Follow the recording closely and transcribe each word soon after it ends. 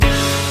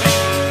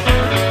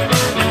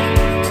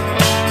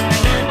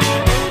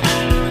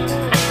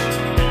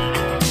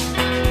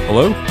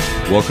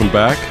Welcome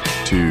back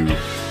to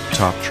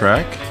Top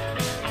Track,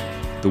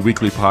 the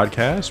weekly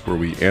podcast where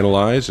we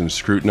analyze and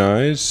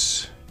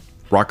scrutinize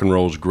rock and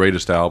roll's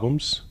greatest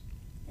albums,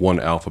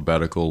 one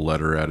alphabetical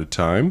letter at a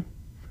time.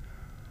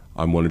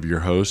 I'm one of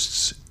your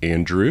hosts,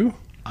 Andrew.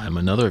 I'm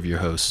another of your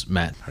hosts,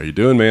 Matt. How you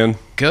doing, man?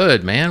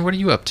 Good, man. What are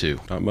you up to?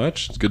 Not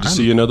much. It's good to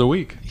see you another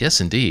week. Yes,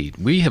 indeed.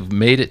 We have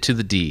made it to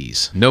the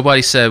D's.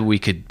 Nobody said we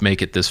could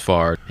make it this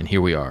far, and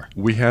here we are.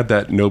 We had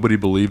that nobody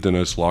believed in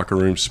us locker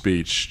room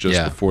speech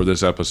just before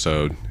this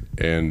episode,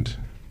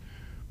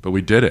 but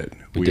we did it.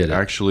 We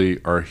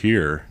actually are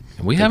here.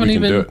 And we haven't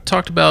even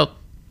talked about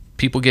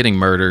people getting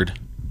murdered,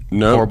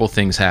 horrible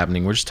things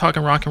happening. We're just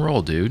talking rock and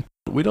roll, dude.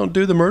 We don't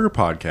do the murder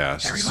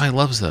podcasts. Everybody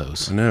loves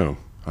those.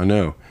 I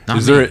know. Not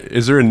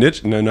Is there a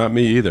niche? No, not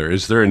me either.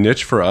 Is there a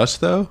niche for us,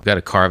 though? We've got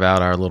to carve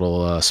out our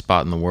little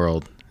spot in the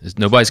world.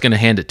 Nobody's going to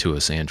hand it to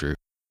us, Andrew.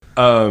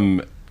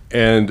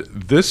 And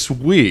this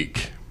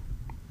week,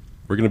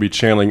 we're going to be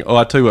channeling... Oh,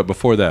 I'll tell you what,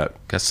 before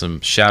that... Got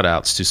some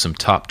shout-outs to some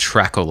top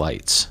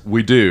Trackolites.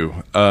 We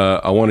do.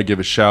 I want to give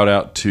a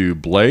shout-out to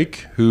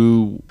Blake,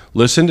 who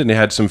listened and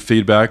had some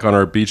feedback on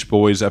our Beach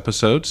Boys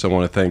episode, so I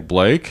want to thank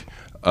Blake.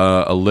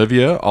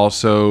 Olivia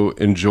also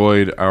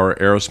enjoyed our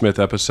Aerosmith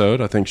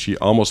episode. I think she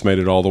almost made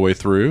it all the way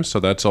through, so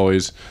that's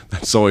always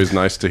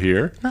nice to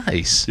hear.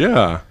 Nice.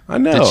 Yeah, I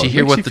know. Did she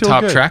hear what the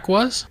top track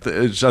was?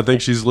 I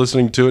think she's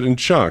listening to it in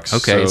chunks.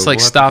 Okay, so it's like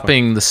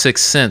stopping The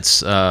Sixth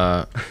Sense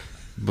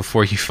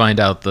before you find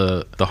out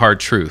the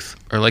hard truth,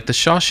 or like the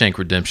Shawshank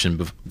Redemption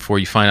before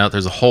you find out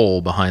there's a hole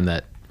behind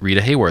that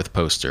Rita Hayworth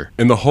poster.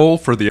 And the hole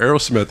for the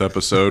Aerosmith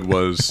episode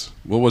was,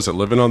 what was it,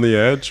 Living on the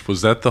Edge?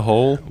 Was that the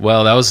hole?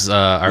 Well, that was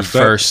our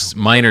first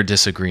minor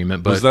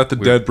disagreement. But was that the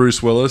dead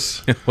Bruce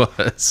Willis? It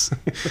was.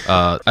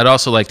 I'd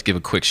also like to give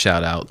a quick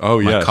shout out.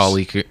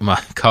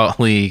 My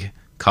colleague,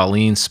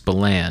 Colleen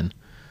Spillane.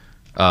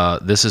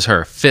 This is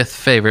her fifth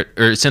favorite,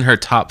 or it's in her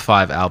top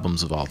 5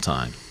 albums of all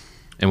time.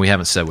 And we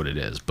haven't said what it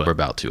is, but we're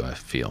about to, I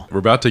feel. We're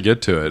about to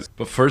get to it.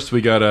 But first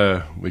we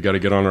gotta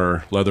get on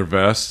our leather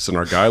vests and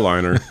our guy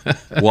liner.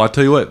 Well, I'll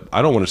tell you what,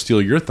 I don't want to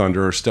steal your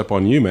thunder or step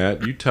on you,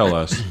 Matt. You tell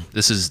us.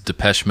 This is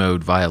Depeche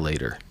Mode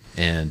Violator.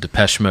 And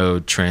Depeche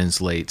Mode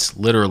translates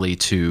literally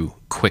to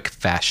quick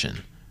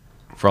fashion.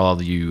 For all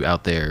of you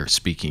out there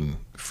speaking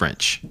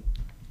French.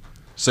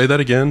 Say that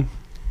again.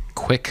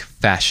 Quick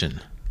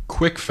fashion.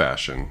 Quick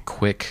fashion.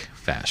 Quick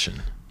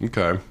fashion.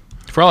 Okay.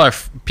 For all our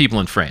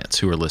people in France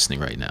who are listening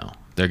right now.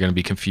 They're going to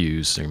be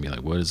confused. They're going to be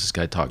like, what is this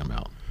guy talking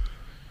about?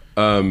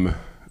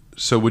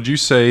 So would you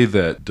say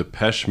that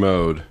Depeche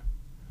Mode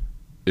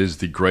is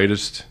the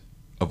greatest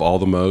of all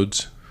the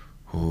modes?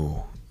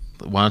 Ooh.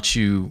 Why don't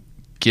you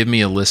give me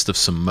a list of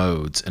some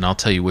modes, and I'll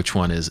tell you which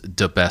one is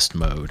the best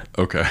mode.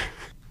 Okay.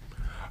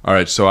 All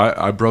right, so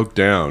I broke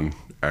down,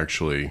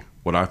 actually,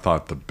 what I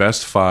thought the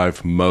best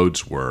 5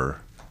 modes were.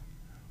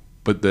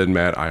 But then,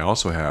 Matt, I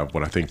also have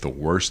what I think the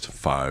worst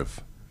 5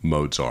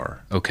 modes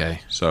are.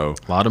 Okay. So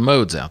a lot of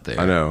modes out there.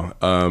 I know.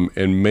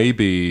 And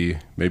maybe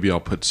I'll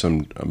put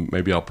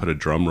a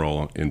drum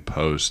roll in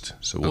post,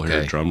 so we'll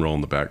hear a drum roll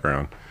in the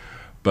background.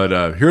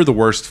 But here are the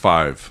worst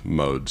 5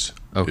 modes,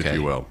 if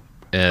you will.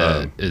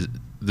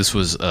 This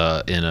was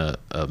in a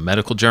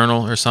medical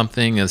journal or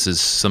something? This is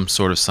some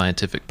sort of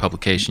scientific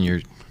publication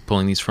you're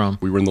pulling these from?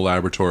 We were in the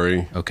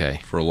laboratory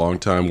for a long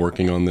time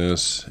working on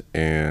this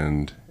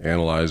and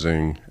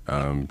analyzing,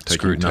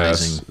 taking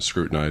tests,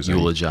 scrutinizing,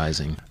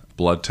 eulogizing.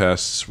 Blood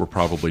tests were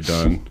probably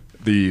done.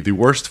 The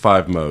worst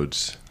 5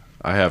 modes.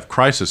 I have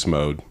crisis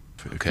mode.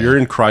 Okay. If you're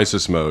in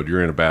crisis mode,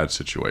 you're in a bad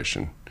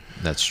situation.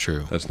 That's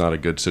true. That's not a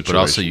good situation. But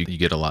also, you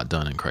get a lot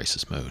done in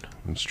crisis mode.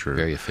 That's true.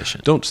 Very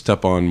efficient. Don't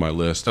step on my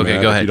list. Okay,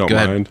 Matt, go ahead. If you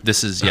don't mind.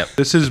 This is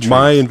This is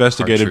my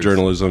investigative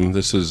journalism.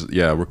 This is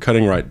we're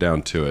cutting right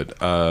down to it.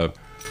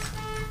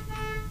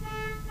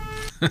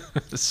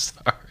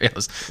 Sorry, I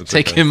was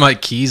taking my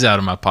keys out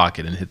of my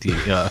pocket and hit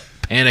the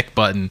panic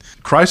button.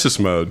 Crisis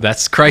mode.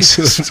 That's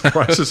crisis. It's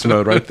crisis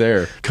mode right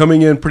there.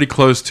 Coming in pretty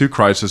close to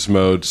crisis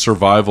mode,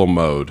 survival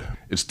mode.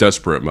 It's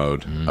desperate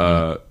mode.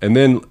 Mm-hmm. And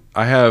then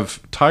I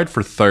have tied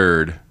for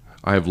third.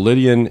 I have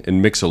Lydian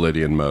and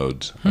Mixolydian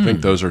modes. I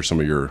think those are some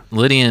of your...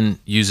 Lydian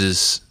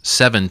uses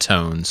 7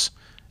 tones,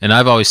 and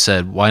I've always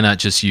said, why not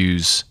just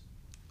use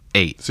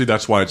 8? See,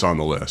 that's why it's on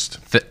the list.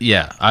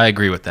 I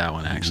agree with that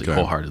one, actually,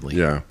 wholeheartedly.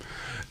 Yeah.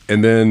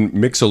 And then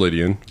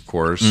Mixolydian, of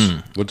course.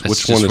 Which one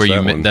is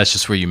that one? That's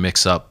just where you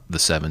mix up the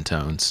 7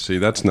 tones. See,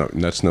 that's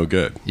no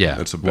good.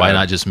 Yeah. Why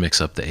not just mix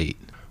up the 8?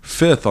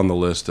 Fifth on the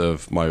list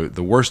of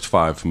the worst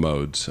 5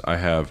 modes, I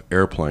have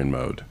airplane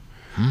mode.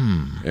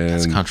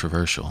 That's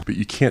controversial. But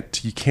you can't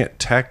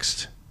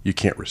text. You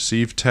can't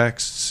receive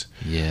texts.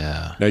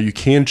 Yeah. Now you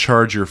can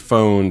charge your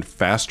phone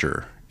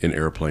faster in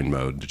airplane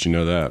mode. Did you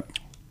know that?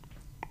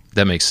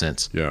 That makes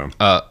sense. Yeah.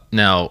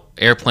 Now,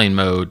 airplane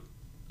mode,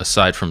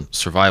 aside from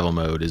survival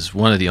mode, is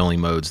one of the only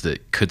modes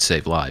that could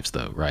save lives,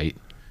 though, right?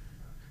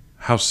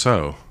 How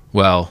so?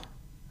 Well,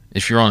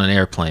 if you're on an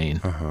airplane,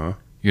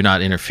 you're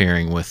not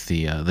interfering with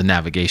the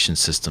navigation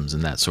systems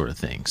and that sort of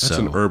thing. That's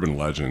an urban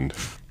legend.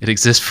 It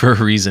exists for a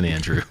reason,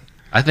 Andrew.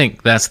 I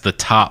think that's the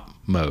top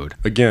mode.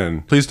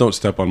 Again, please don't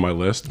step on my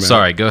list, Matt.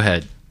 Sorry, go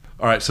ahead.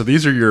 All right, so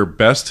these are your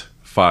best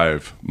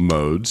 5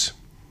 modes.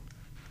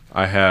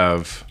 I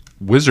have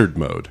wizard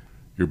mode.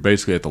 You're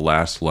basically at the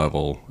last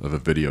level of a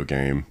video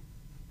game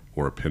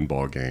or a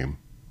pinball game.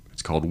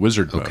 It's called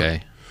wizard mode.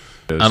 Okay.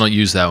 I don't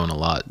use that one a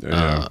lot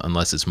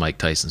unless it's Mike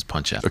Tyson's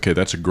Punch-Out. Okay,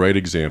 that's a great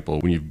example.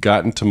 When you've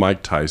gotten to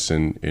Mike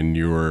Tyson and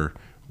you're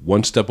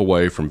one step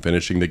away from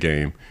finishing the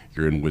game,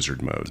 you're in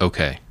wizard mode.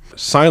 Okay.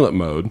 Silent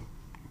mode,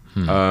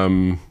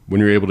 when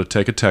you're able to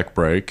take a tech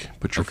break,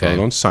 put your phone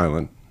on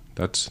silent.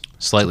 That's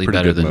slightly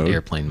better than mode.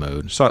 airplane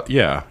mode. So,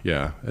 yeah.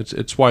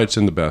 It's why it's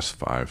in the best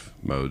 5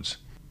 modes.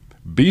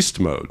 Beast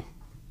mode.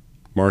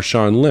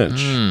 Marshawn Lynch.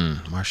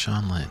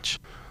 Marshawn Lynch.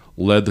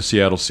 Led the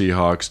Seattle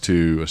Seahawks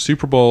to a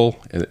Super Bowl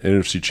and an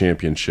NFC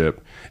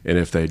Championship. And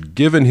if they'd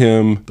given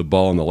him the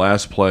ball in the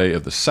last play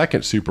of the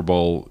second Super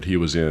Bowl he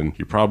was in,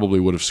 he probably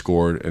would have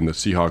scored, and the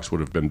Seahawks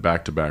would have been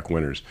back-to-back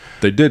winners.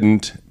 They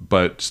didn't,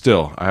 but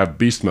still, I have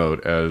Beast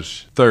Mode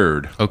as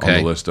 3rd on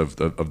the list of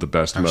the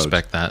best modes. I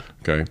respect that.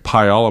 Okay.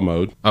 Piola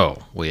Mode. Oh,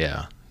 well,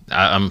 yeah.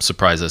 I'm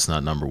surprised that's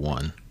not number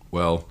 1.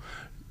 Well,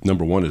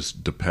 number 1 is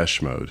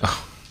Depeche Mode.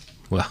 Oh,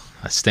 well,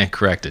 I stand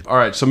corrected. All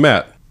right, so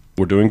Matt,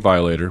 we're doing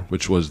Violator,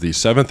 which was the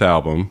 7th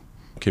album.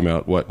 Came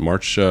out,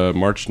 March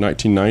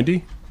 1990?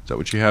 Is that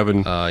what you have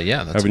in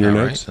yeah, that's have in your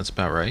about notes? right. That's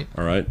about right.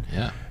 All right.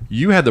 Yeah.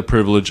 You had the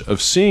privilege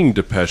of seeing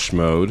Depeche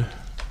Mode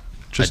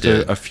just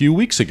a few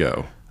weeks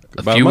ago.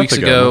 A few weeks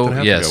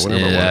ago, yes,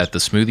 at the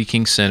Smoothie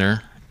King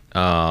Center.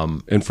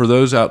 And for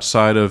those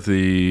outside of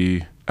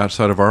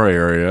our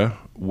area,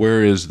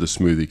 where is the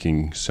Smoothie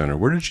King Center?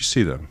 Where did you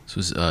see them? This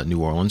was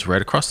New Orleans,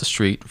 right across the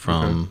street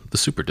from the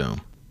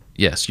Superdome.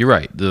 Yes, you're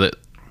right.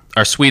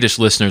 Our Swedish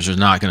listeners are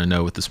not going to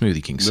know what the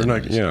Smoothie King Center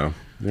is.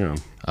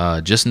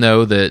 Yeah. Just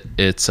know that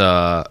it's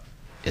a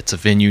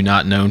venue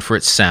not known for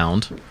its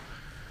sound.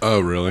 Oh,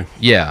 really?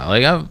 Yeah,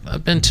 like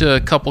I've been to a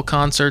couple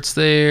concerts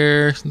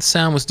there. The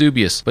sound was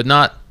dubious, but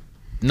not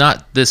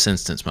this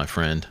instance, my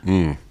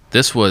friend.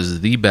 This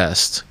was the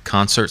best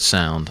concert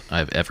sound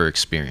I've ever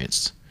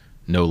experienced.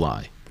 No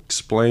lie.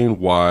 Explain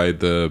why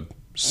the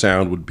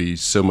sound would be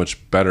so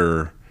much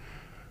better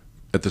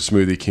at the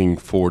Smoothie King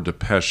for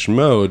Depeche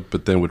Mode,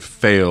 but then would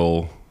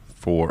fail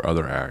for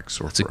other acts.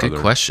 That's a good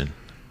question.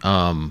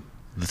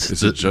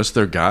 Is it just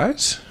their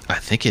guys? I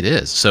think it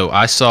is. So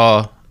I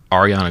saw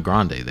Ariana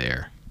Grande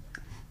there,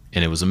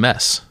 and it was a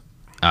mess.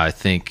 I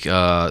think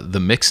the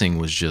mixing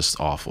was just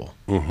awful.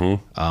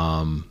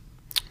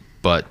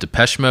 But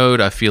Depeche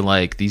Mode, I feel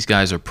like these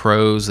guys are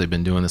pros. They've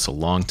been doing this a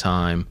long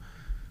time.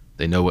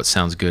 They know what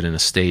sounds good in a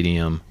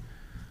stadium.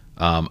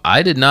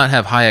 I did not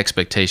have high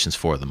expectations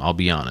for them, I'll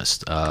be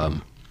honest,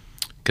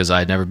 because I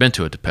had never been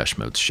to a Depeche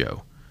Mode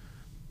show.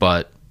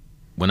 But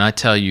when I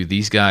tell you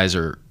these guys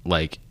are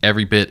like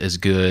every bit as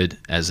good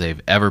as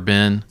they've ever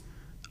been,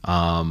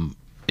 I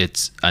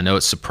know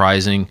it's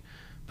surprising,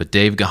 but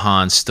Dave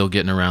Gahan's still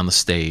getting around the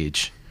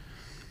stage,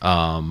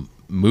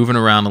 moving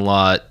around a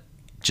lot,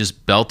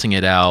 just belting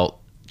it out,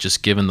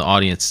 just giving the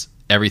audience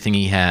everything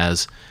he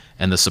has.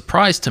 And the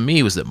surprise to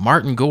me was that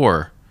Martin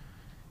Gore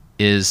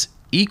is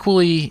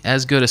equally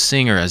as good a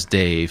singer as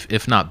Dave,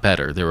 if not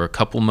better. There were a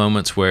couple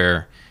moments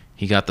where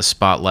he got the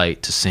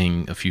spotlight to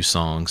sing a few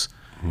songs,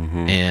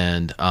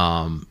 and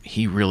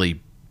he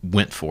really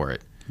went for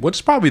it.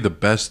 What's probably the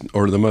best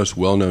or the most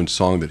well-known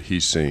song that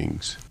he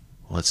sings?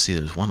 Let's see,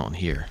 there's one on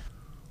here.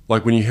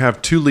 Like when you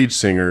have 2 lead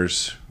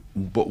singers,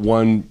 but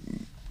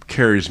one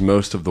carries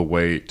most of the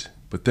weight,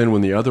 but then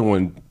when the other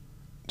one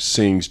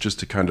sings just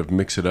to kind of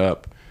mix it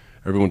up,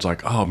 everyone's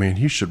like, oh man,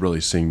 he should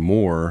really sing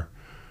more.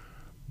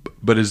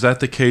 But is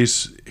that the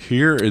case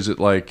here? Is it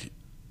like...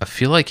 I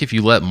feel like if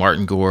you let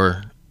Martin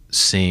Gore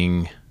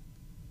sing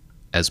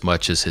as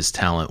much as his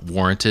talent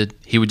warranted,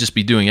 he would just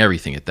be doing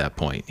everything at that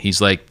point.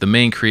 He's like the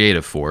main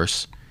creative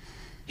force.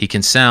 He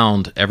can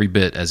sound every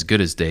bit as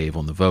good as Dave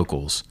on the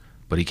vocals,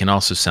 but he can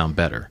also sound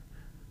better.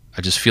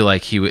 I just feel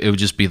like it would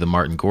just be the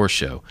Martin Gore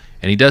show.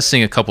 And he does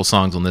sing a couple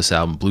songs on this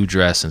album, Blue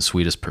Dress and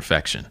Sweetest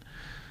Perfection,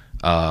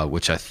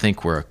 which I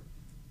think were,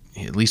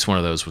 at least one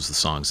of those was the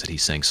songs that he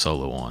sang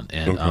solo on.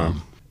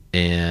 And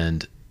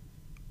and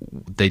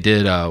they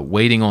did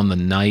Waiting on the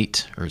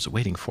Night, or is it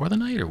Waiting for the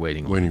Night or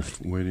Waiting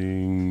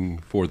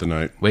for the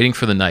Night? Waiting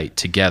for the Night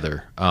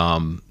together.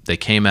 They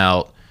came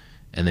out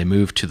and they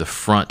moved to the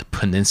front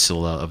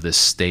peninsula of this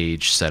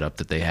stage setup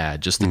that they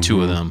had, just the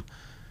two of them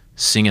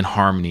singing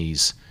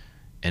harmonies.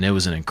 And it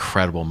was an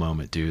incredible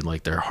moment, dude.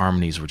 Like their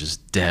harmonies were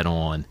just dead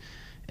on.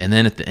 And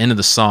then at the end of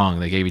the song,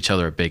 they gave each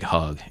other a big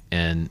hug.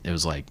 And it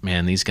was like,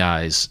 man, these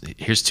guys,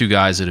 here's 2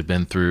 guys that have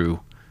been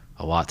through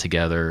a lot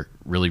together,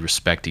 really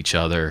respect each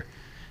other,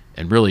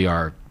 and really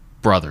are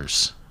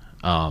brothers.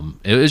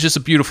 It was just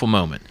a beautiful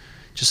moment.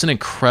 Just an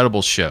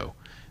incredible show.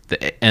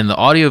 And the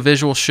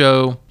audio-visual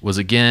show was,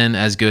 again,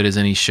 as good as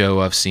any show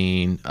I've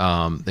seen.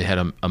 They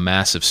had a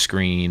massive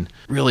screen,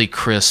 really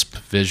crisp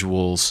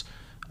visuals,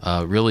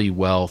 really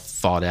well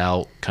thought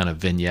out kind of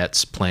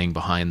vignettes playing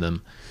behind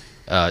them.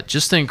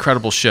 Just an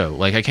incredible show.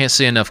 Like, I can't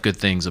say enough good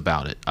things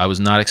about it. I was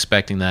not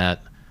expecting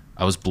that.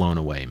 I was blown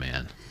away,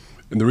 man.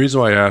 And the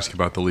reason why I ask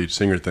about the lead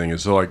singer thing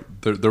is, so like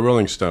the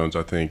Rolling Stones,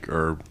 I think,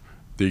 are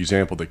the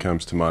example that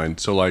comes to mind.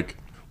 So like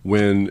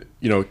when,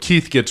 you know,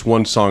 Keith gets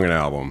one song an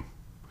album,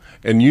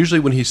 and usually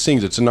when he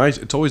sings, it's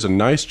always a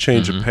nice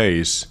change of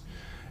pace.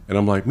 And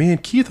I'm like, man,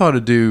 Keith ought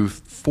to do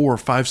 4 or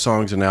 5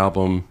 songs an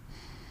album.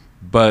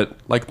 But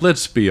like,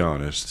 let's be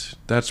honest,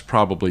 that's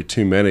probably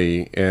too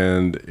many,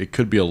 and it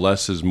could be a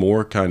less is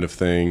more kind of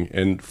thing.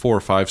 And 4 or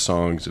 5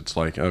 songs, it's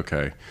like,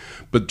 okay,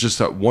 but just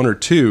that 1 or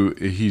 2,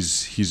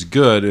 he's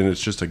good, and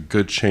it's just a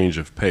good change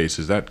of pace.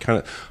 Is that kind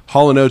of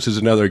Hall & Oates is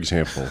another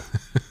example.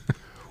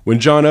 When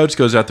John Oates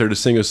goes out there to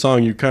sing a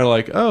song, you're kind of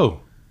like,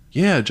 oh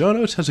yeah, John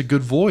Oates has a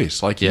good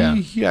voice. Like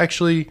he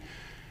actually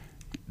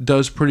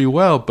does pretty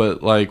well.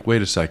 But like,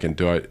 wait a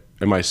second,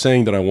 am I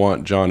saying that I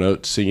want John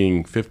Oates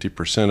singing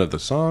 50% of the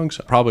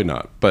songs? Probably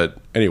not. But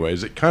anyway,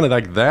 is it kind of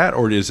like that,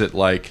 or is it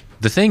like...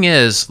 The thing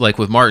is, like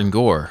with Martin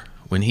Gore,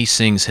 when he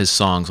sings his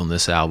songs on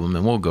this album,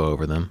 and we'll go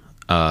over them,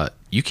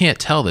 you can't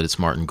tell that it's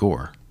Martin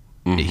Gore.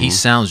 Mm-hmm. He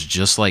sounds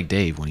just like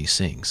Dave when he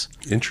sings.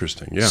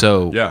 Interesting, yeah.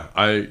 So,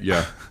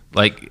 yeah.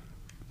 Like,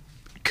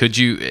 could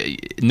you,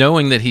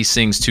 knowing that he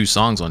sings 2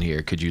 songs on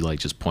here, could you like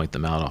just point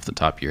them out off the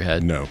top of your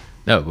head? No,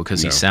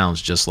 because he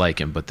sounds just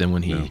like him, but then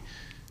when he...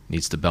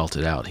 needs to belt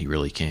it out, he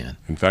really can.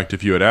 In fact,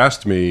 if you had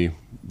asked me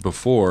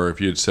before, if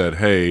you had said,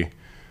 hey,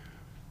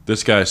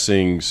 this guy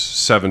sings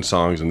 7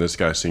 songs and this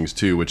guy sings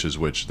 2, which is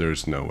which,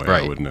 there's no way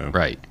I would know.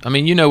 Right. I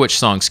mean, you know which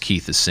songs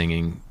Keith is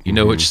singing. You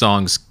know which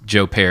songs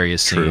Joe Perry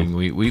is singing.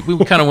 We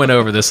kind of went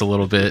over this a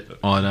little bit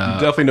on... you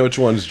definitely know which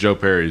ones Joe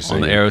Perry is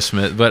singing. On the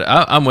Aerosmith. But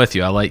I'm with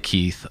you. I like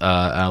Keith.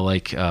 I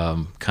like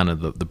kind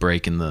of the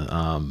break in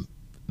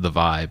the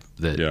vibe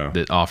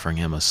that offering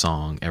him a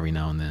song every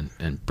now and then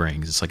and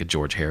brings. It's like a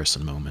George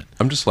Harrison moment.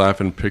 I'm just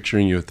laughing,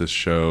 picturing you at this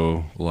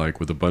show, like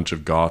with a bunch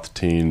of goth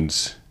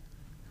teens.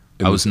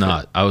 I was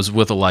not. I was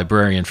with a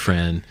librarian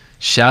friend.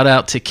 Shout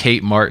out to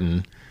Kate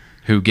Martin,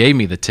 who gave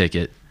me the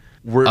ticket.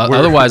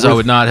 Otherwise, I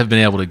would not have been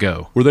able to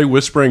go. Were they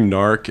whispering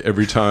 "narc"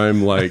 every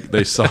time, like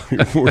they saw?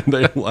 Were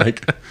they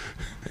like,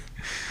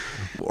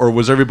 or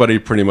was everybody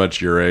pretty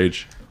much your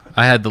age?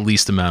 I had the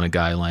least amount of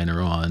guy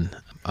liner on.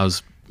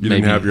 You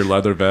didn't have your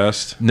leather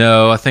vest?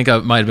 No, I think I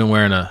might have been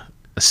wearing a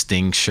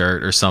Sting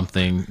shirt or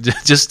something,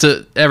 just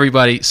so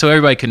everybody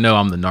could know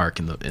I'm the narc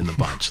in the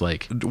bunch.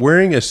 Like,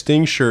 wearing a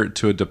Sting shirt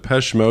to a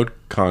Depeche Mode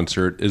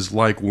concert is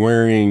like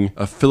wearing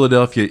a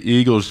Philadelphia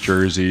Eagles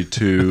jersey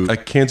to a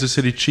Kansas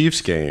City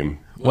Chiefs game.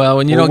 Well,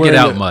 when you don't get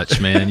out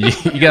much, man,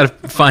 you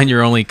got to find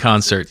your only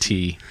concert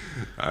tee.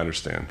 I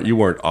understand. You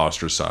weren't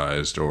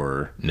ostracized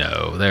or...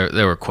 No,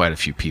 there were quite a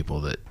few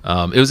people that...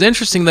 it was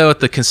interesting, though, at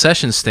the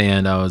concession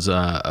stand, I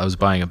was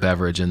buying a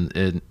beverage,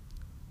 and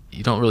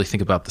you don't really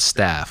think about the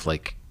staff.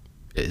 Like,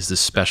 is this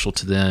special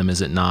to them?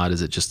 Is it not?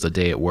 Is it just a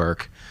day at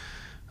work?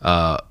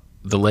 The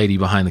lady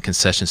behind the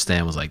concession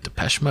stand was like,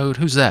 Depeche Mode?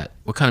 Who's that?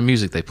 What kind of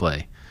music they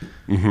play?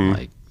 Mm-hmm.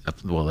 Like,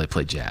 well, they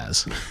play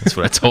jazz. That's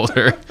what I told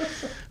her.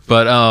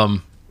 But...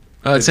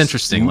 it's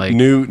interesting. Like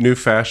new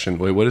fashion.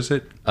 Wait, what is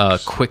it?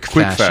 Quick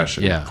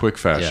fashion. Yeah, quick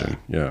fashion.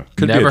 Yeah,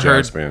 could Never be a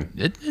jazz heard,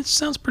 band. It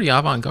sounds pretty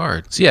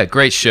avant-garde. So yeah,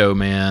 great show,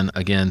 man.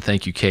 Again,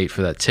 thank you, Kate,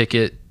 for that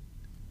ticket.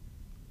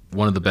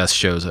 One of the best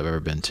shows I've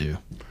ever been to.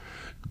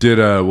 Did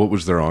what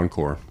was their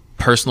encore?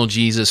 Personal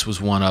Jesus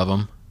was one of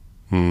them.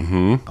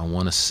 Mm-hmm. I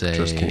want to say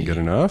Just Can't Get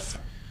Enough.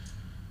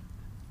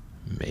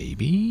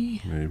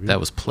 Maybe that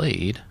was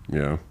played.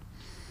 Yeah.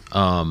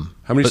 How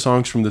many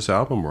songs from this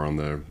album were on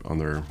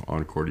their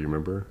encore? Do you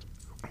remember?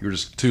 You were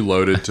just too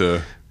loaded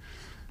to...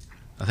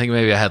 I think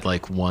maybe I had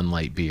like 1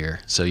 light beer.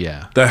 So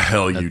yeah. The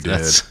hell you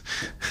did.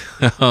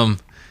 I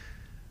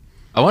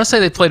want to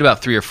say they played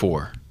about 3 or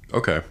 4.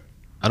 Okay.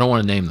 I don't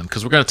want to name them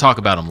because we're going to talk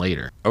about them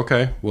later.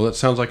 Okay. Well, that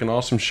sounds like an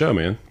awesome show,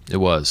 man. It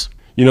was.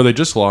 You know, they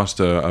just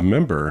lost a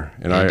member.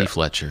 Andy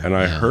Fletcher. And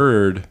I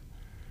heard...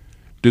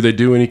 Do they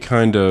do any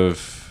kind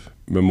of...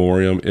 in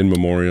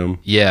memoriam?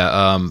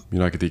 Yeah. You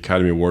know, like at the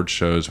Academy Awards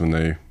shows when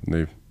they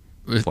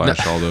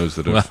flash all those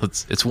that have... Well,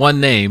 it's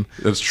one name.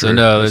 That's true. So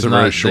no, there's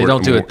not, they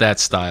don't do it that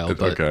style.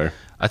 But okay.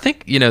 I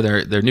think, you know,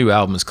 their new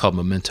album is called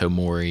Memento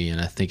Mori,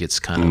 and I think it's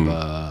kind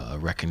of a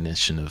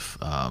recognition of,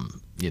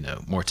 you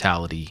know,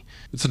 mortality.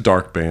 It's a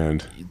dark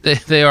band.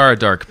 They are a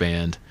dark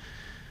band,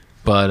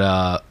 but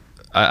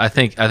I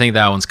think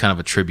that one's kind of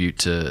a tribute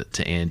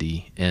to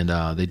Andy, and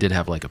they did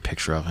have like a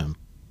picture of him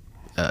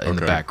in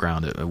the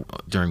background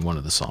during one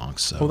of the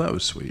songs. So. Well, that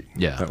was sweet.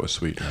 Yeah, that was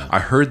sweet. Yeah. I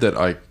heard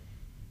that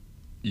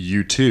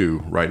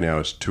U2 right now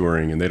is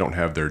touring, and they don't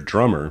have their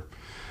drummer.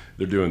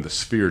 They're doing the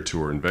Sphere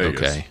tour in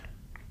Vegas. Okay.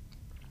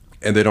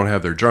 And they don't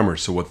have their drummer,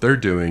 so what they're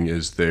doing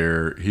is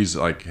he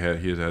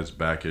has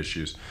back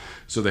issues,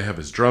 so they have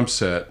his drum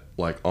set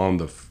like on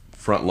the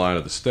front line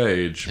of the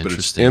stage, but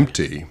it's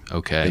empty.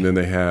 Okay. And then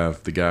they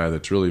have the guy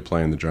that's really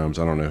playing the drums.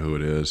 I don't know who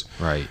it is.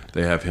 Right.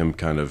 They have him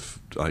kind of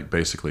like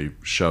basically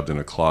shoved in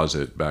a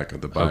closet back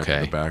at the back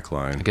of the back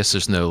line. I guess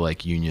there's no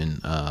like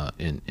union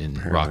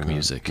in rock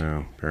music.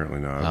 No, apparently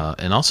not.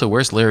 And also,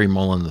 where's Larry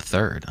Mullen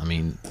III? I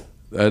mean,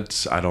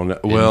 That's I don't know.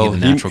 Isn't well, he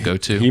the natural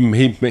go-to? He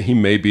may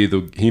be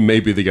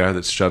the guy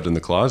that's shoved in the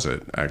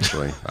closet.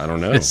 Actually, I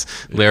don't know. It's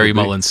Larry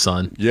Mullen's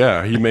son.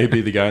 Yeah, he may be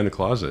the guy in the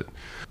closet.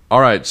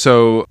 All right,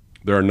 so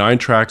there are 9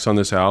 tracks on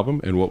this album,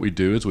 and what we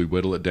do is we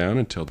whittle it down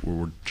until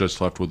we're just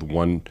left with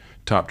one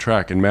top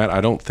track. And Matt,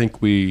 I don't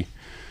think we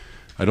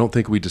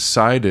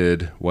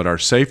decided what our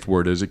safe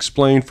word is.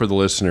 Explain for the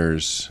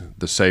listeners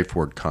the safe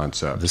word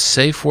concept. The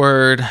safe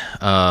word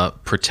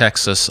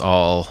protects us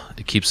all.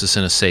 It keeps us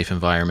in a safe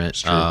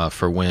environment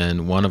for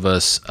when one of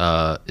us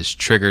is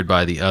triggered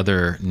by the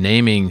other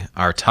naming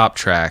our top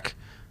track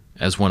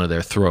as one of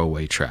their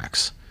throwaway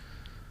tracks.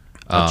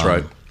 That's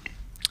right.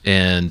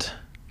 And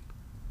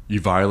you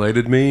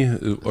violated me?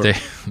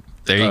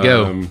 There you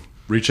go.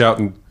 Reach out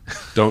and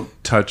don't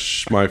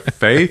touch my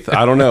faith?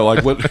 I don't know.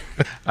 Like what?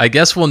 I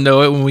guess we'll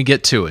know it when we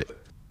get to it.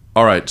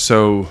 All right.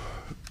 So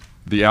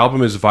the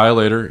album is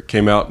Violator. It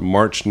came out in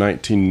March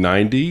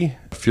 1990.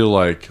 I feel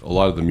like a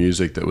lot of the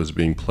music that was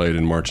being played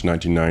in March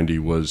 1990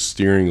 was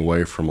steering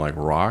away from like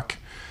rock,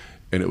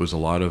 and it was a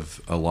lot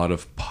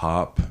of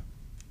pop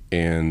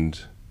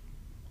and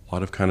a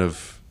lot of kind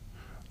of,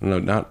 I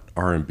don't know, not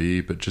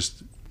R&B, but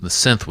just the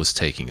synth was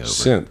taking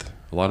over.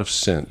 A lot of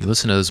synth. You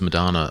listen to those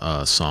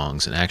Madonna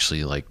songs, and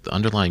actually, like, the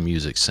underlying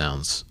music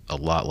sounds a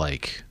lot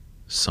like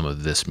some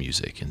of this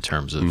music in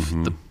terms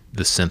of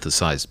the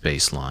synthesized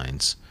bass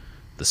lines,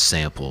 the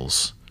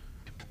samples.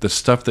 The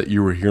stuff that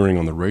you were hearing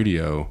on the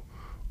radio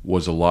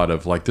was a lot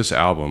of, like this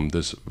album,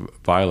 this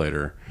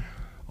Violator,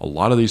 a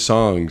lot of these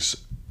songs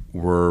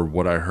were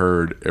what I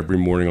heard every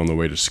morning on the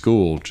way to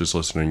school, just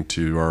listening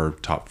to our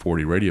top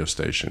 40 radio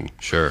station.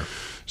 Sure.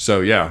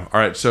 So, yeah. All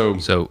right.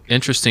 So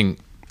interesting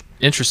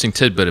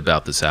tidbit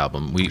about this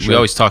album. We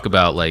always talk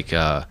about like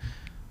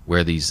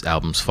where these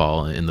albums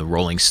fall in the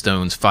Rolling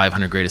Stones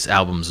 500 greatest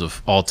albums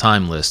of all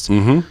time list.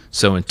 Mm-hmm.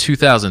 So in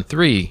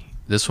 2003,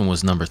 this one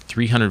was number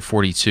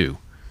 342,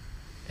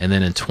 and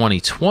then in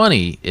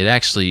 2020, it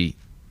actually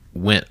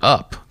went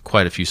up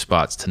quite a few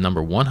spots to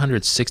number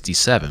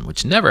 167,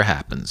 which never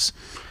happens.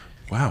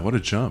 Wow, what a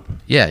jump!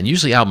 Yeah, and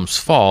usually albums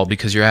fall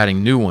because you're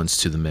adding new ones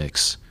to the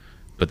mix,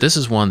 but this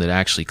is one that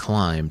actually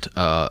climbed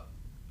on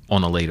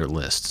a later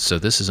list. So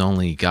this has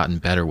only gotten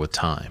better with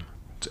time.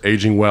 It's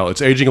aging well.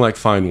 It's aging like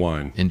fine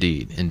wine.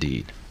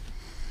 Indeed.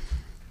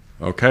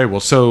 Okay, well,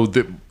 so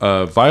the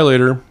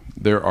Violator,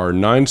 there are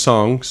 9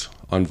 songs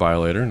on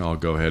Violator, and I'll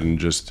go ahead and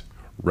just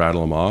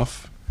rattle them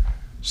off.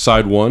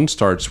 Side 1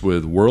 starts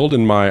with World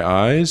in My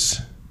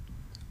Eyes,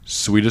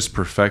 Sweetest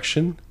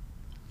Perfection,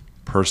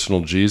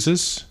 Personal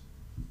Jesus,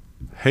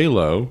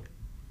 Halo,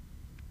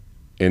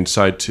 and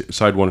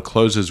side 1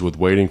 closes with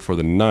Waiting for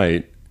the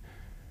Night.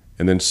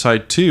 And then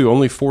side 2,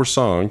 only 4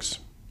 songs,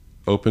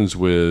 opens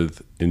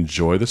with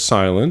Enjoy the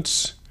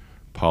Silence,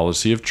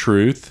 Policy of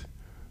Truth,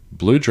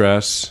 Blue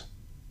Dress,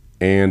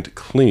 and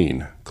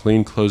Clean.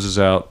 Clean closes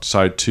out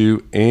side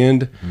 2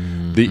 and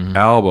the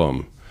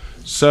album.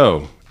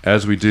 So,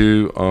 as we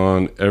do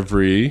on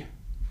every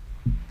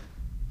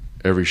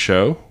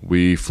show,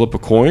 we flip a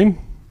coin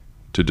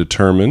to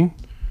determine.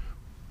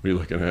 What are you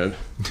looking at?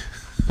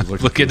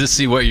 Looking to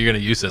see what you're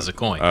going to use as a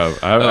coin.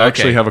 I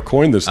actually have a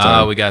coin this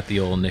time. We got the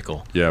old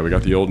nickel. Yeah, we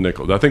got the old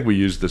nickel. I think we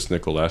used this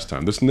nickel last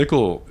time. This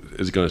nickel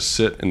is going to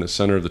sit in the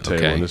center of the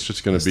table, and it's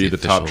just going to be the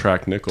top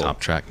track nickel. Top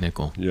track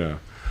nickel. Yeah.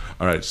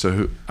 All right,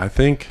 so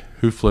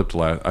who flipped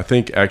last? I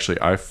think actually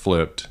I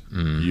flipped.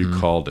 You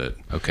called it.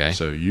 Okay.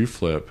 So you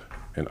flip,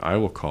 and I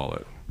will call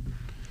it.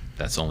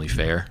 That's only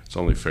fair. It's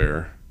only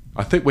fair.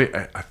 I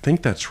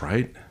think that's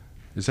right.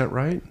 Is that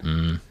right?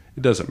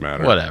 It doesn't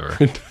matter. Whatever.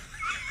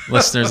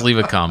 Listeners, leave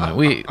a comment.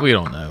 We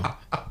don't know.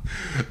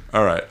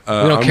 All right. We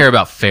don't care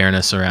about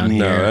fairness around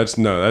here.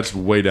 That's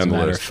way down the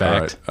list.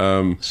 Matter of fact.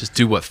 All right. Let's just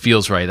do what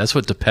feels right. That's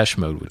what Depeche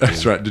Mode would do.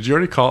 That's right. Did you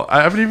already call?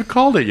 I haven't even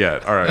called it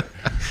yet. All right.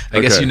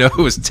 I guess you know it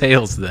was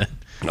tails then.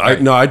 I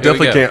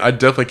definitely can't. I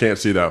definitely can't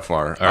see that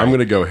far. I'm going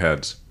to go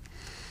heads.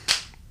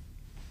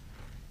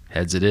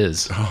 Heads it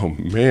is. Oh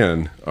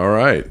man. All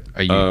right.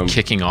 Are you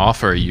kicking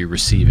off or are you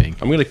receiving?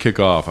 I'm going to kick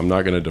off. I'm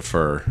not going to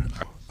defer.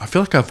 I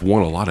feel like I've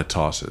won a lot of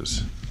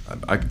tosses.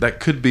 That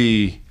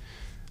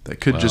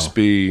could just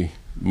be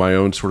my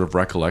own sort of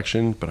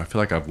recollection, but I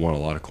feel like I've won a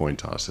lot of coin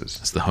tosses.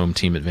 It's the home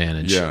team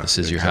advantage. Yeah, this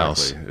is your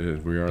house.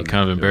 We are. It'd be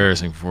kind of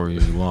embarrassing for you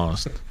if you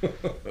lost.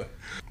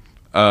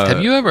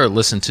 Have you ever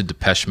listened to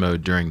Depeche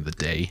Mode during the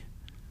day?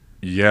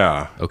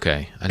 Yeah.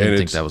 Okay, I didn't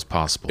think that was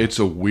possible. It's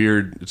a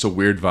weird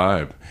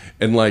vibe,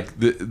 and like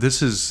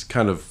this is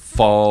kind of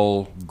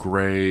fall,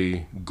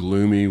 gray,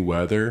 gloomy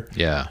weather.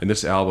 Yeah. And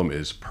this album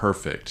is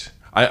perfect.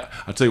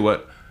 I'll tell you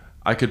what.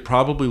 I could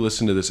probably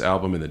listen to this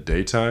album in the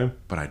daytime,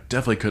 but I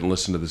definitely couldn't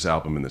listen to this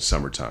album in the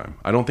summertime.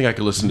 I don't think I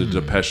could listen to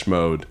Depeche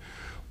Mode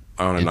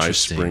on a nice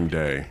spring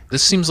day.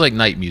 This seems like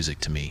night music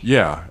to me.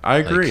 Yeah, I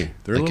agree.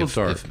 They're a little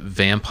dark. If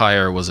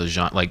vampire was a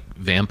genre, like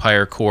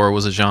vampire core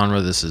was a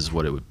genre, this is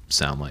what it would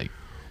sound like.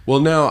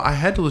 Well, no, I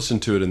had to listen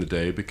to it in the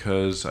day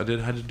because I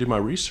had to do my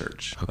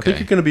research. Okay. I think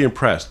you're going to be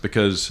impressed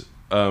because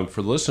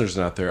for the listeners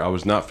out there, I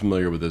was not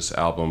familiar with this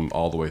album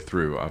all the way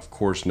through. I, of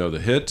course, know the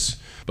hits,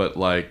 but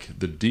like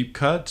the deep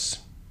cuts,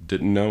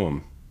 didn't know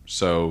them.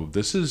 So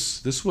this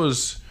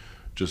was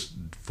just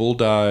full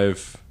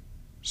dive,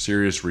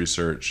 serious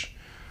research.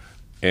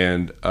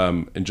 And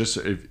just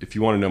if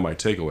you want to know my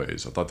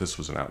takeaways, I thought this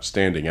was an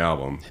outstanding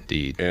album.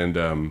 Indeed.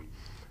 And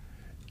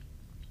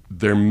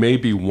there may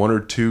be one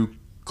or two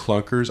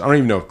clunkers. I don't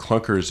even know if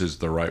clunkers is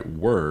the right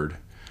word.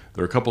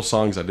 There are a couple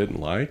songs I didn't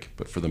like,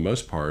 but for the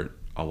most part,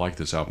 I like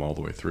this album all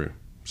the way through.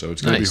 So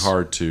it's going to be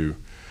hard to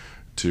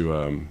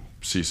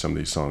see some of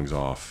these songs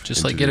off.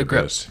 Just like Get a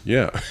Grip.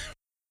 Yeah.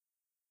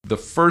 The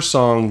first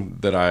song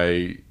that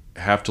I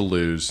have to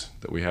lose,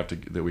 that we have to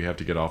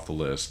get off the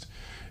list,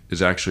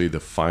 is actually the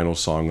final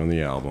song on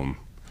the album,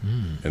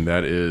 and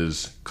that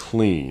is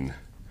Clean.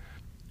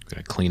 We're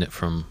going to clean it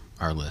from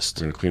our list.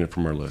 We're going to clean it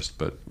from our list,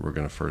 but we're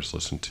going to first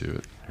listen to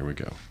it. Here we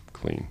go.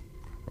 Clean.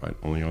 Right,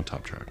 only on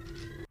Top Track.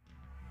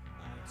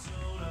 I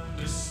don't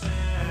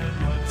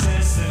understand what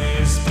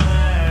destiny's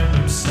plan.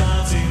 I'm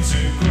starting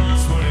to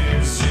grasp what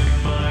is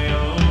in my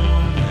own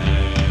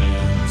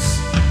hands.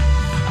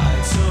 I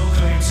don't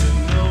claim to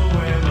know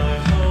where my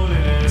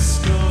holiness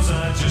goes.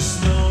 I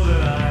just know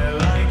that I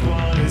like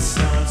what is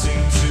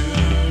starting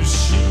to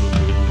show.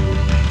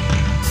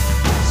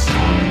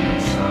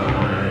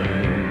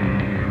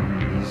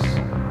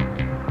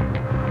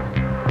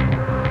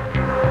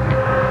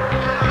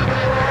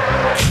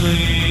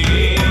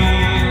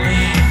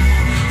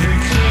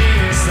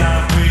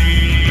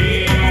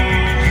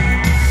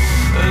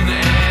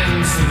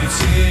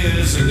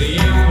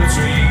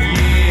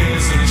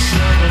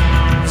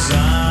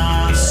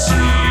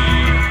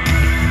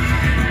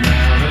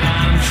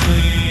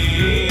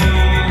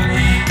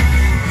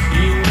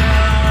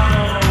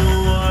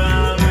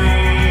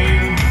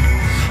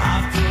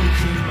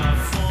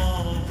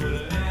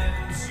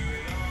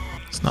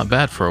 Not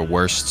bad for a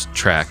worst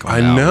track. I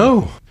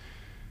know.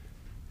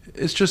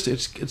 It's just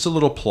it's a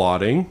little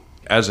plodding.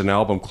 As an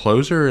album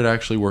closer, it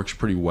actually works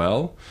pretty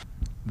well.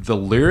 The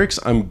lyrics,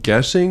 I'm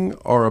guessing,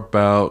 are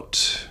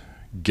about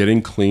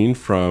getting clean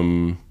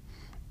from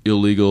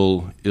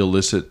illegal,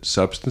 illicit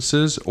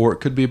substances, or it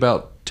could be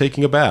about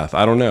taking a bath.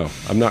 I don't know.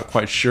 I'm not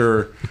quite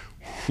sure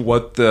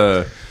what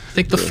the... I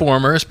think the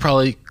former is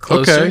probably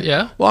closer, okay.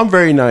 Yeah. Well, I'm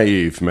very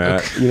naive,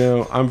 Matt. Okay. You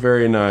know, I'm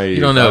very naive.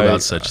 You don't know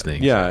about such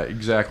things. Yeah,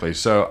 exactly.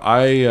 So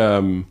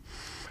I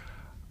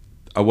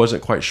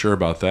wasn't quite sure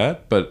about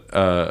that, but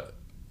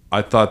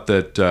I thought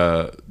that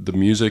the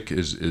music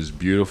is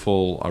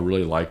beautiful. I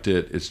really liked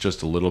it. It's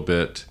just a little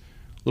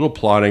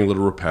plodding, a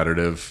little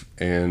repetitive,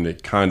 and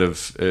it kind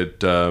of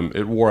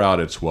it wore out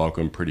its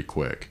welcome pretty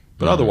quick.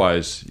 But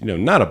otherwise,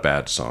 not a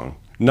bad song.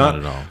 Not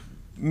at all.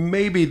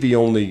 Maybe the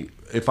only...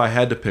 If I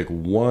had to pick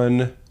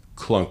one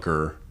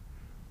clunker,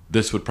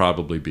 this would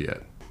probably be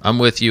it. I'm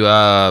with you.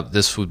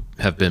 This would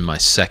have been my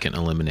second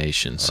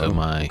elimination, so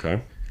my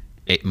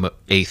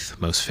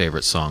eighth most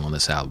favorite song on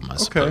this album, I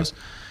suppose.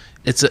 Okay.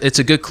 It's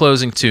a good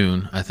closing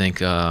tune, I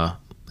think,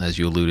 as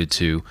you alluded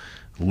to.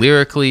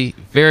 Lyrically,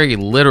 very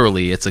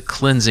literally, it's a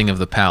cleansing of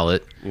the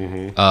palate.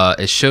 Mm-hmm.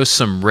 It shows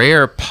some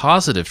rare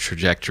positive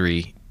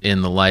trajectory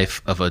in the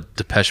life of a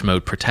Depeche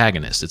Mode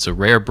protagonist. It's a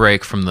rare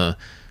break from the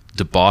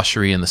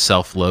debauchery and the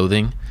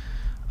self-loathing.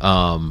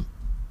 The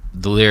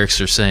lyrics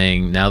are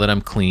saying, now that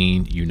I'm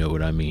clean, you know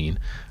what I mean.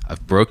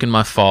 I've broken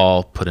my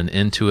fall, put an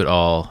end to it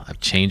all. I've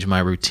changed my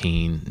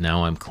routine.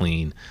 Now I'm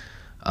clean.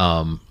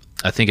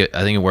 I think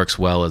it works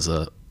well as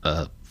a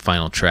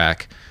final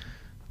track.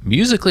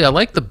 Musically, I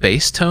like the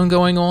bass tone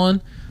going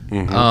on.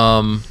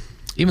 Mm-hmm.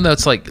 Even though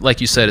it's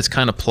like you said, it's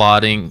kind of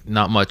plodding,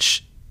 not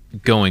much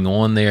going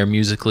on there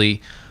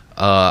musically.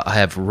 I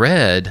have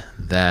read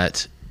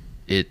that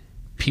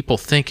people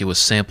think it was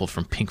sampled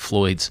from Pink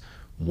Floyd's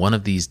One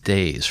of These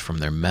Days from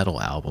their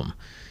metal album,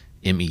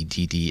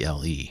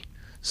 Meddle.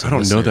 So I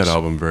don't know that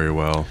album very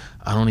well.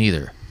 I don't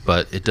either,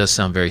 but it does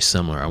sound very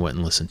similar. I went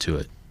and listened to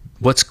it.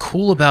 What's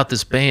cool about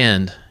this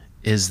band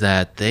is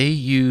that they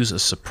use a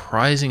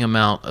surprising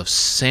amount of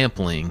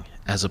sampling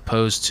as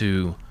opposed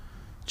to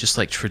just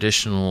like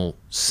traditional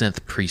synth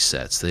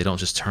presets. They don't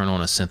just turn on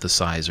a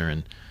synthesizer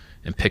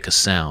and pick a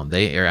sound.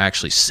 They are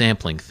actually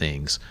sampling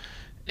things,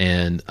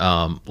 and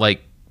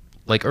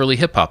like early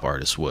hip hop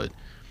artists would.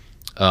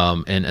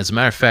 And as a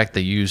matter of fact,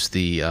 they use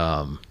the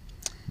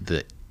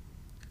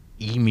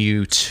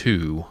Emu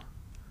 2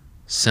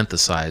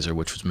 synthesizer,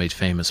 which was made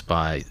famous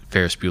by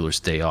Ferris Bueller's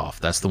Day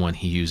Off. That's the one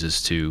he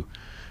uses to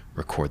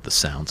record the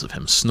sounds of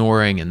him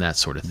snoring and that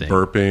sort of thing.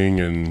 Burping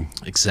and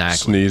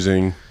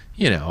sneezing.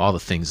 All the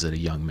things that a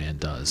young man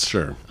does.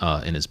 Sure.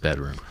 In his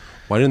bedroom.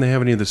 Why didn't they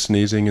have any of the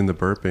sneezing and the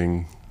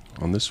burping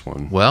on this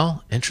one?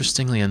 Well,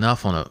 interestingly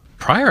enough, on a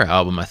prior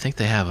album, I think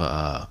they have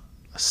a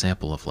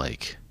sample of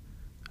like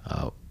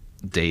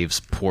Dave's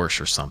Porsche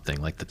or something,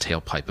 like the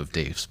tailpipe of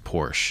Dave's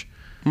Porsche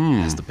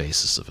as the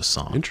basis of a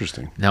song.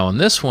 Interesting. Now on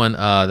this one,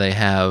 they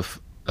have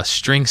a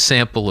string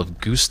sample of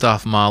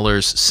Gustav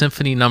Mahler's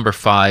Symphony No.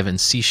 5 in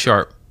C#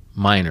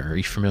 minor. Are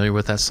you familiar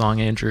with that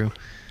song, Andrew?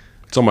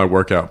 It's on my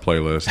workout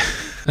playlist.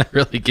 That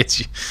really gets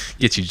you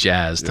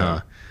jazzed,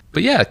 huh?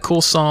 But yeah,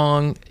 cool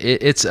song.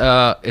 It's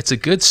a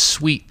good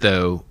suite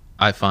though.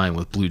 I find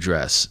with Blue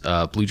Dress.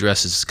 Blue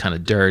Dress is kind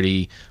of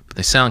dirty, but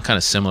they sound kind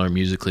of similar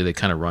musically. They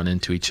kind of run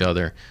into each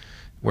other.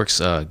 Works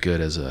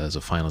good as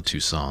a final two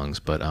songs,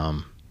 but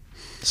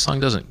the song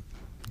doesn't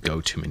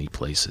go too many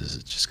places.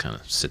 It just kind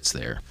of sits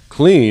there.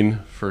 Clean,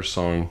 first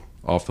song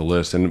off the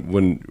list.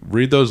 And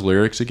read those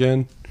lyrics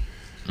again.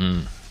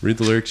 Read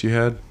the lyrics you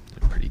had.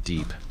 They're pretty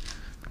deep.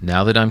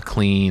 Now that I'm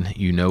clean,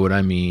 you know what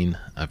I mean.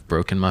 I've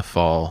broken my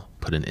fall,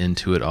 put an end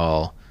to it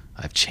all.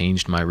 I've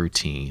changed my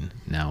routine.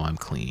 Now I'm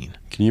clean.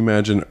 Can you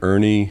imagine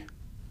Ernie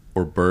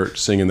or Bert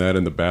singing that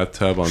in the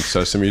bathtub on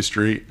Sesame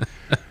Street?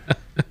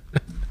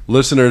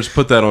 Listeners,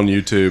 put that on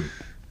YouTube.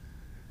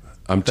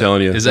 I'm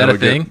telling you. Is that a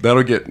thing?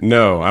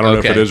 No, I don't know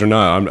if it is or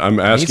not. I'm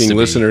asking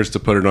listeners to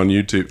put it on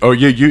YouTube. Oh,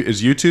 yeah.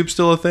 Is YouTube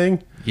still a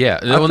thing? Yeah.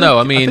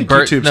 I mean,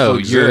 Bert, YouTube no,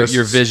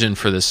 your vision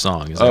for this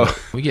song. Can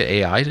we get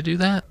AI to do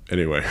that?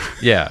 Anyway.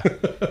 Yeah.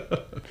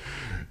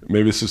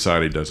 Maybe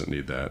society doesn't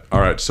need that. All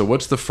right. So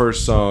what's the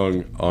first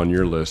song on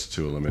your list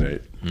to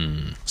eliminate?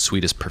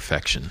 Sweetest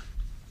Perfection.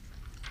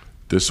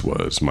 This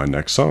was my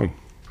next song.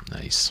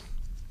 Nice.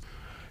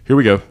 Here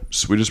we go.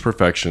 Sweetest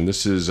Perfection.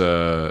 This is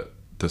the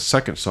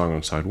second song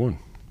on side one.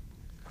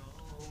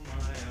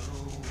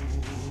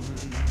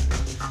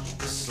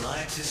 The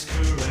slightest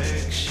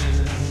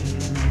correction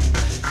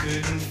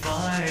couldn't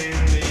find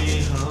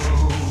me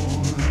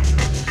home.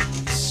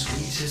 The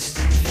sweetest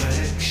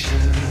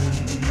infection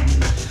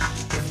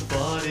of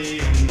body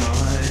and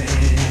mind.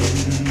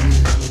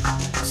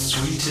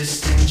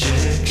 Sweetest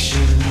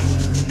injection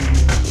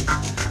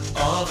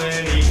of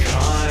any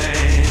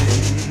kind.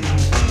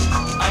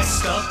 I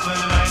stop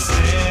and I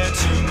stare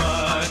too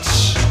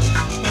much,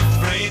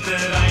 afraid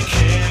that I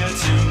care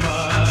too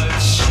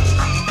much,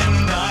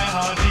 and I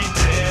hardly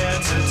dare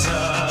to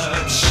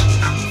touch,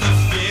 for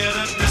fear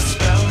that the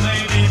spell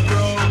may be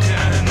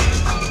broken,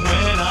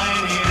 when I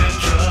need a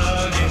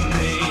drug in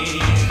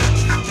me,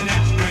 and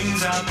it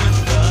brings out the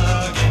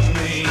thug in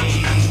me,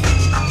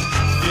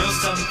 feel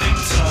something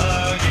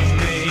tugging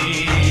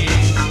me,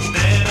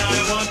 then I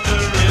want the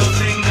real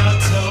thing, not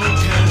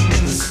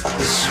tokens,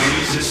 the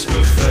sweetest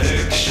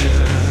perfection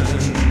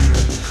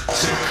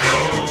to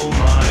call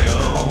my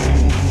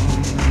own.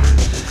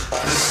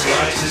 The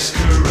slightest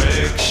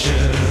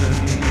correction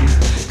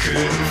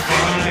couldn't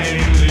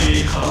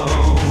finally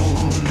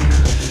hone.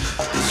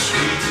 The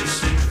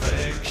sweetest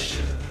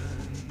infection.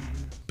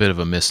 Bit of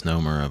a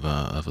misnomer of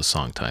a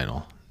song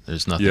title.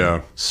 There's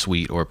nothing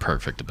sweet or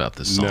perfect about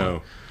this song.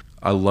 No.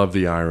 I love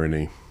the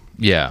irony.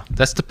 Yeah,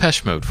 that's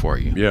Depeche Mode for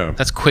you. Yeah.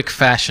 That's quick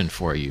fashion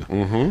for you.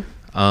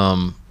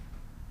 Mm-hmm.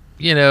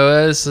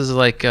 This is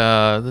like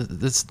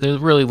they're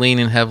really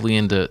leaning heavily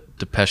into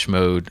Depeche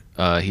Mode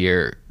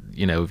here.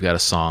 We've got a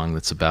song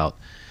that's about.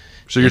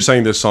 So you're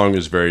saying this song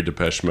is very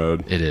Depeche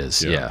Mode? It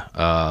is,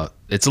 yeah.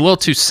 It's a little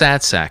too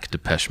sad sack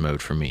Depeche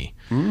Mode for me.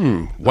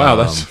 Wow,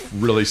 that's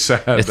really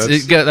sad.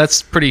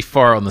 That's pretty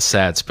far on the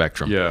sad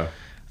spectrum. Yeah.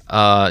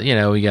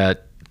 We got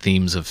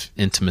themes of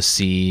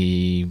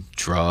intimacy,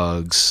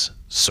 drugs,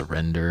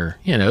 surrender.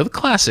 The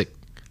classic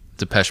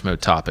Depeche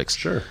Mode topics.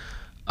 Sure.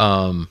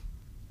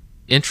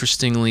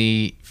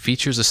 Interestingly,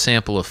 features a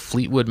sample of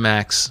Fleetwood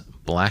Mac's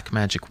 "Black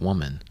Magic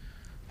Woman."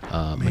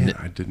 Man,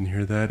 I didn't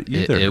hear that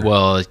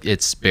either.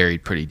 It's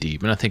buried pretty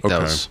deep, and I think that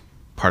was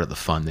part of the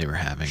fun they were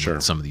having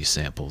with some of these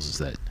samples, is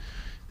that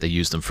they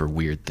used them for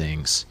weird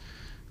things.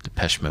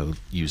 Depeche Mode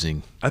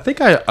using. I think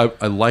I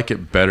like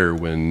it better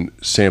when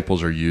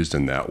samples are used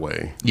in that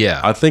way. Yeah,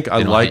 I think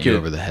I like it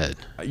over the head.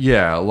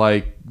 Yeah,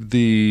 like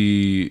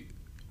the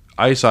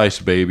Ice Ice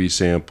Baby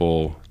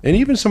sample, and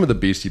even some of the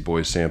Beastie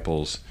Boys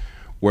samples,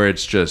 where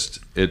it's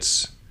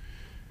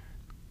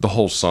the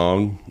whole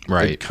song.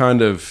 Right.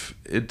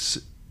 It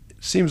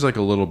seems like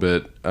a little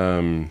bit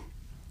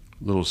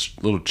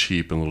little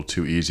cheap and a little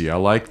too easy. I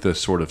like the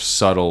sort of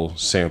subtle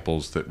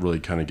samples that really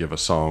kind of give a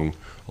song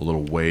a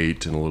little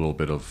weight and a little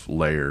bit of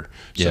layer.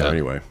 So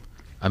anyway.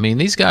 I mean,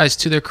 these guys,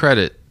 to their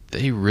credit,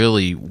 they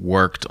really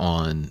worked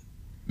on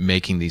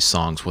making these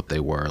songs what they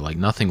were. Like,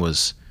 nothing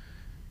was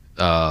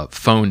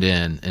phoned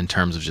in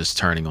terms of just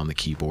turning on the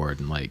keyboard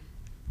and like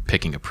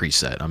picking a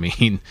preset. I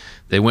mean,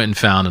 they went and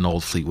found an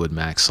old Fleetwood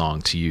Mac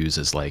song to use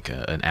as like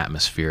an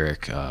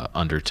atmospheric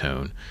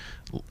undertone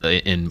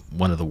in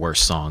one of the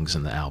worst songs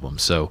in the album.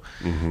 So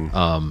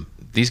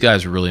these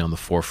guys were really on the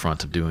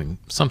forefront of doing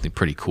something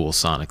pretty cool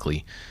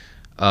sonically.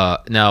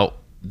 Now,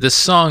 this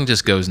song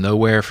just goes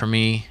nowhere for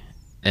me.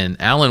 And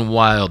Alan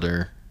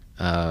Wilder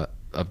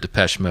of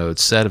Depeche Mode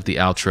said of the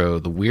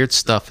outro, "The weird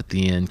stuff at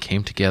the end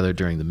came together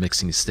during the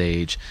mixing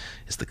stage.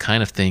 Is the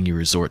kind of thing you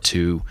resort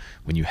to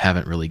when you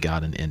haven't really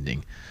got an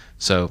ending."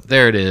 So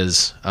there it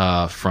is,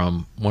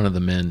 from one of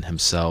the men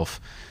himself.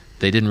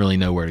 They didn't really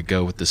know where to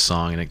go with this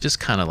song, and it just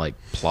kind of like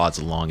plods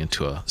along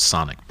into a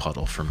sonic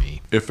puddle for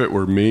me. If it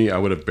were me, I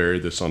would have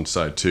buried this on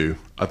side 2.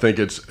 I think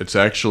it's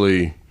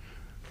actually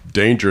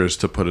dangerous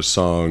to put a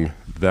song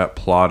that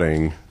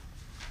plodding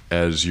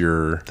as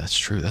your. That's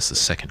true. That's the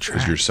second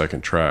track. As your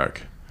second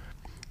track.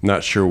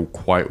 Not sure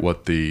quite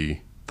what the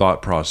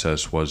thought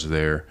process was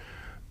there,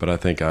 but I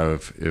think I'm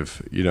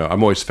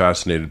always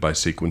fascinated by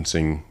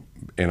sequencing,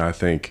 and I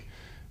think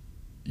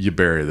you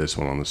bury this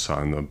one on the side,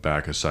 on the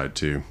back of side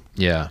 2.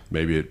 Yeah.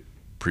 Maybe it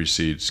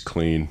precedes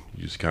clean.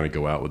 You just kind of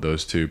go out with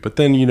those two. But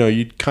then,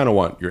 you kind of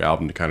want your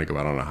album to kind of go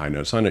out on a high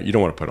note. So I know you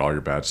don't want to put all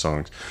your bad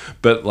songs.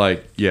 But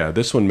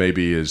this one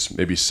maybe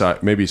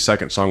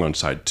second song on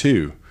side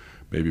 2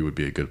 maybe would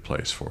be a good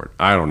place for it.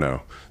 I don't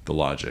know the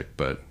logic,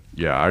 but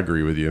yeah, I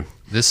agree with you.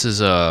 This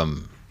is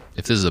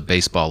if this is a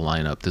baseball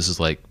lineup, this is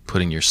like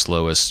putting your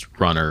slowest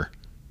runner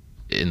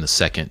in the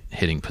second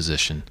hitting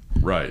position.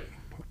 Right.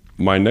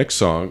 My next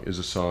song is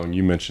a song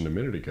you mentioned a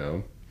minute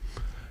ago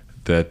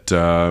that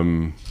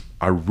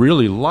I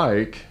really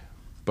like,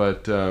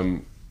 but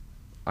I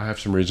have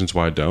some reasons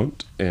why I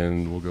don't,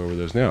 and we'll go over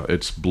those now.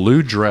 It's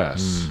Blue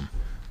Dress.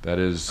 That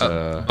is...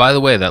 by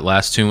the way, that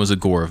last tune was a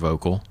Gore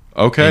vocal.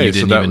 Okay. You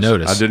didn't even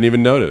notice. I didn't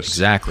even notice.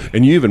 Exactly.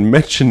 And you even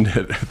mentioned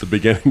it at the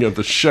beginning of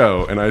the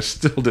show, and I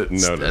still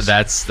didn't notice.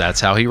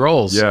 That's how he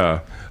rolls. Yeah.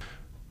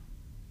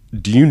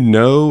 Do you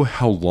know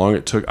how long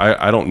it took?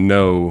 I don't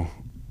know.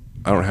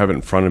 I don't have it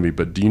in front of me,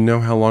 but do you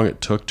know how long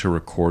it took to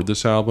record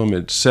this album?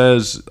 It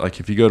says, like,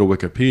 if you go to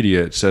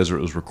Wikipedia, it says it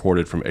was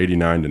recorded from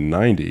 89 to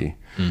 90.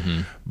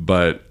 Mm-hmm.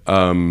 But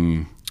I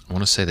want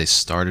to say they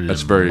started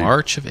in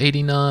March of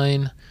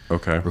 89.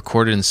 Okay.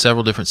 Recorded in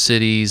several different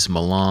cities,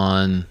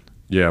 Milan.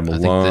 Yeah,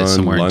 Milan,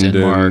 somewhere London,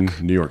 in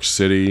Denmark, New York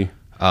City.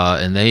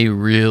 And they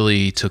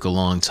really took a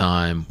long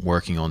time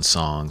working on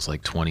songs,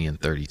 like 20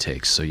 and 30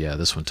 takes. So yeah,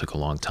 this one took a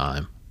long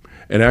time.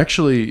 And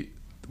actually,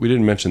 we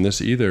didn't mention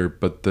this either,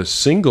 but the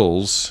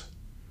singles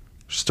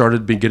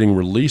started getting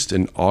released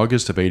in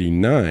August of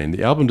 89.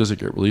 The album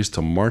doesn't get released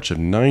till March of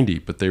 90,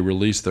 but they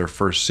released their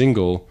first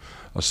single,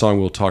 a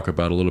song we'll talk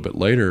about a little bit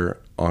later,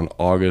 on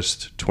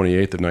August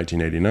 28th of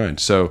 1989.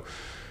 So,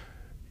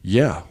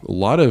 yeah, a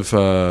lot of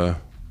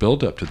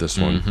build up to this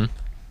one.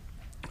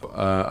 Mm-hmm.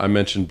 I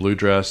mentioned Blue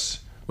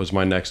Dress was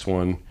my next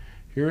one.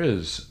 Here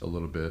is a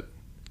little bit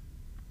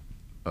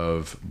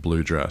of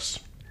Blue Dress.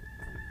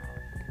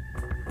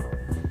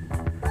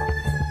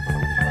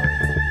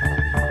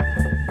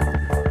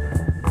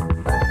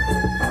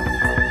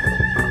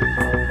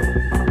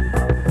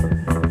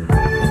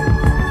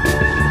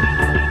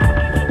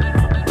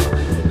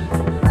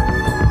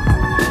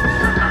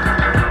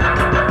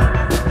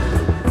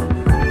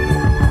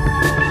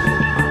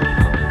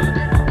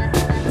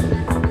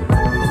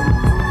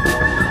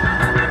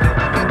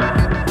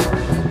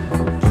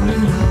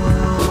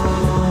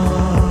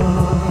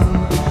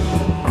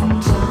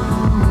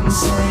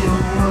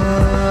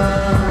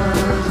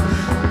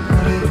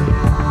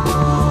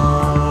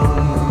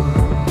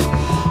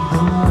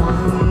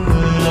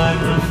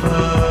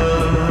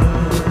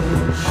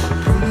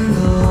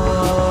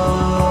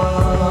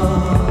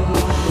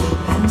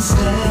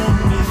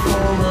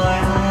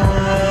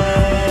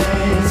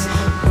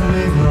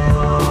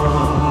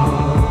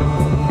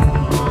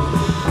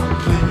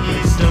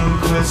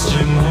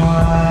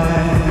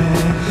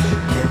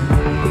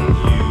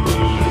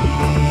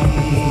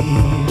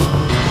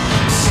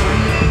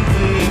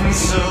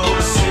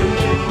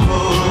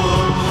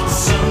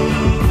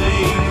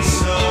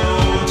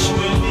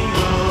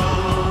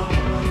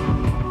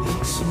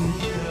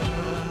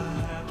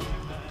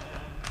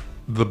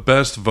 The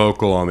best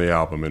vocal on the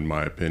album, in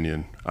my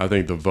opinion. I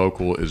think the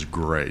vocal is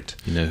great.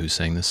 You know who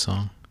sang this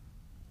song?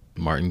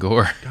 Martin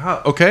Gore.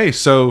 Okay,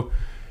 so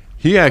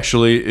he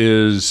actually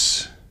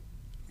is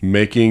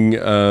making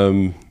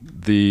the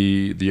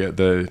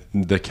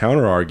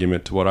counter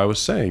argument to what I was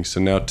saying.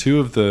 So now two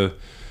of the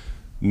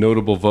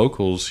notable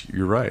vocals,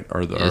 you're right,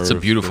 it's a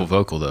beautiful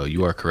vocal, though.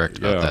 You are correct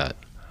about that.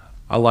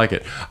 I like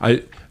it.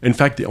 In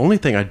fact, the only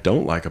thing I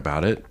don't like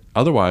about it,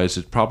 otherwise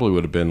it probably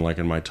would have been like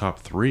in my top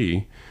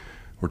 3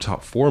 or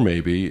top 4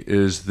 maybe,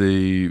 is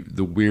the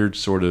weird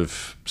sort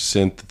of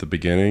synth at the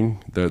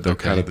beginning, the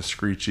kind of the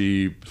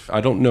screechy.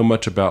 I don't know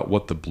much about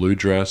what the Blue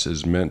Dress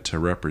is meant to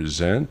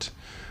represent.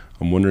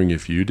 I'm wondering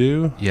if you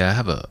do. Yeah, I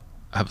have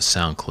a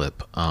sound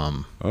clip.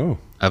 I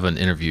have an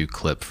interview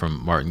clip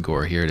from Martin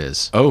Gore. Here it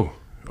is. Oh,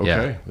 okay.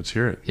 Yeah. Let's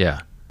hear it. Yeah.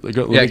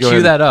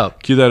 Cue that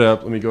up. Cue that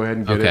up. Let me go ahead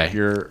and get it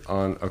here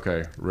on.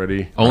 Okay,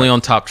 ready? Only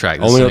on Top Track.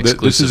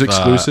 This is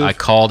exclusive. I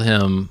called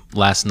him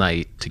last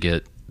night to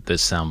get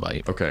this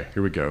soundbite. Okay,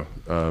 here we go.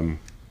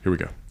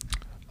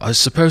 I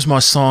suppose my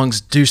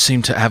songs do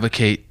seem to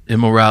advocate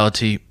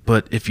immorality,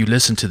 but if you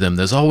listen to them,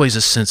 there's always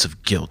a sense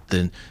of guilt.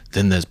 Then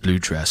there's Blue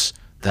Dress.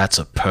 That's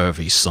a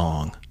pervy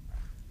song.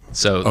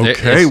 So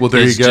there you go.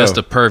 It's just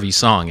a pervy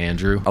song,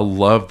 Andrew. I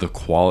love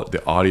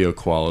the audio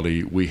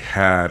quality we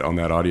had on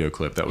that audio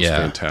clip. That was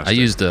fantastic. I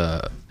used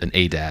an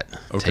ADAT.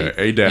 Okay,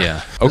 tape. ADAT.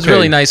 Yeah, it was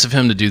really nice of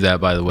him to do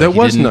that. By the way, that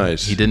was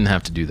nice. He didn't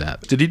have to do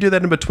that. Did he do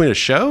that in between a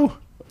show?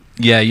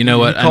 Yeah, you know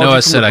what? I know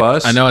I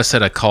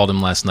said I called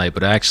him last night,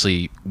 but I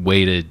actually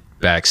waited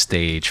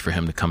backstage for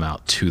him to come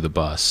out to the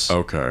bus.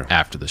 Okay.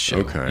 After the show.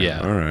 Okay.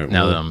 Yeah. All right.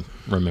 Now that I'm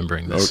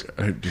remembering this,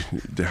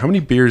 how many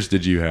beers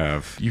did you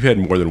have? You had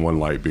more than one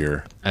light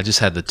beer. I just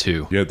had the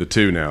 2. You had the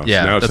 2 now.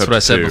 Yeah, so now it's that's up what I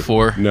to said 2.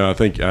 before. No, I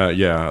think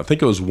I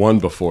think it was 1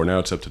 before. Now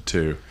it's up to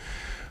 2.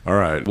 All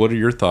right. What are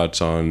your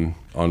thoughts on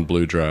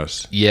Blue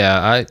Dress?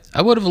 Yeah,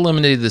 I would have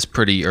eliminated this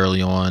pretty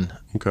early on.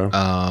 Okay.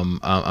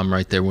 I'm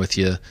right there with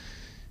you.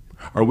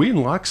 Are we in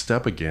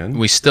lockstep again?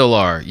 We still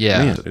are.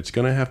 Yeah. Man, we're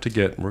gonna have to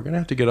get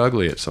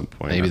ugly at some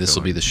point. Maybe this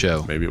will be the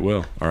show. Maybe it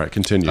will. All right,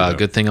 continue.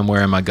 Good thing I'm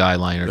wearing my guy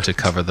liner to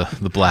cover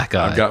the black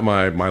eye. I've got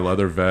my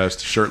leather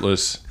vest,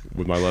 shirtless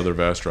with my leather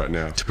vest right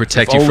now. To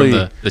protect you from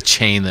the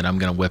chain that I'm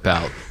going to whip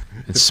out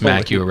and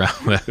smack you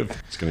around with.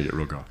 It's going to get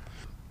real goth.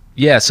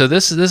 Yeah, so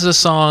this is a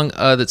song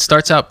that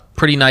starts out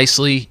pretty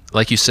nicely.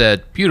 Like you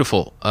said,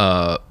 beautiful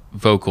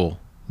vocal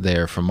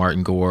there from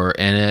Martin Gore.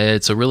 And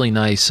it's a really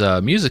nice,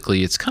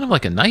 musically, it's kind of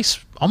like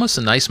almost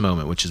a nice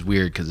moment, which is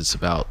weird because it's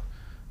about,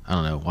 I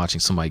don't know, watching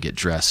somebody get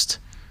dressed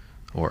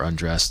or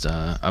undressed.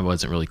 I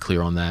wasn't really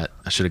clear on that.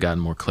 I should have gotten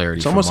more clarity.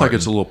 It's almost like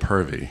it's a little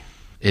pervy.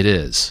 It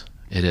is.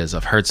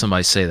 I've heard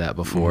somebody say that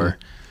before.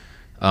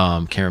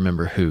 Mm-hmm. Can't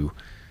remember who.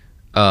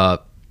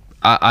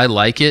 I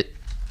like it,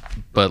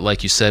 but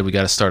like you said, we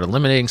got to start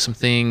eliminating some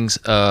things.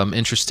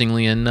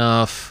 Interestingly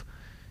enough,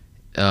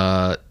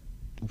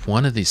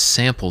 one of these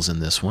samples in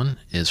this one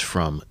is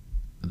from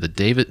the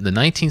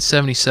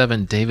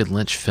 1977 David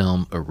Lynch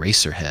film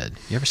Eraserhead.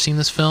 You ever seen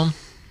this film?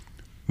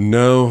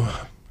 No.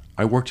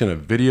 I worked in a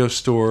video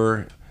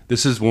store.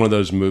 This is one of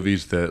those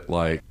movies that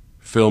like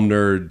film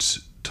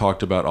nerds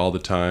talked about all the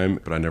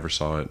time, but I never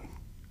saw it.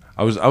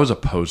 I was a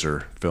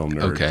poser film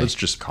nerd. Okay. Let's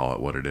just call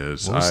it what it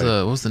is. What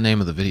was the name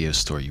of the video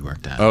store you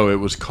worked at? Oh, it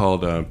was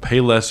called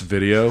Payless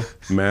Video,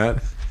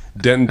 Matt.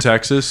 Denton,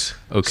 Texas.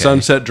 Okay.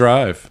 Sunset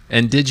Drive.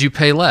 And did you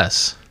pay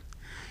less?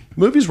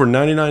 Movies were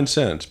 99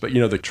 cents, but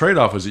the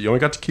trade-off was that you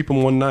only got to keep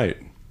them one night.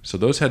 So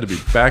those had to be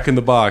back in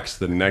the box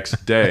the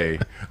next day.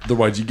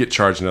 Otherwise, you get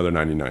charged another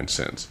 99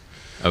 cents.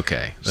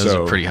 Okay. Those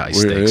are pretty high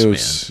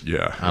stakes, man.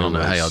 Yeah. I don't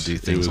know how y'all do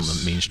things on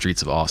the mean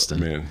streets of Austin.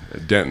 Man,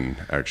 Denton,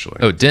 actually.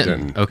 Oh,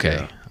 Denton. Okay.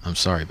 Yeah. I'm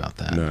sorry about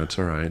that. No, it's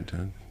all right.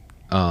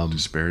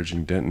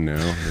 Disparaging Denton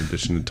now, in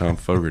addition to Tom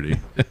Fogerty.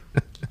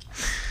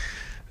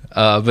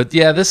 But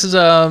yeah, this is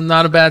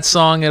not a bad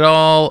song at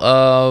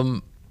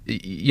all.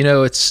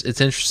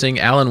 It's interesting.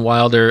 Alan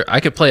Wilder, I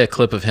could play a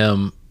clip of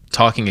him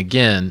talking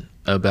again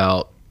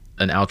about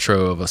an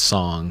outro of a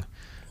song.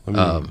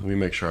 Let me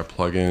make sure I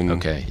plug in.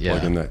 Okay, yeah.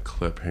 Plug in that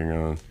clip. Hang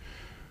on.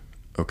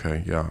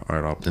 Okay, yeah. All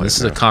right, I'll play it. And this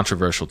is a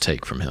controversial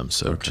take from him,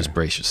 so just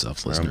brace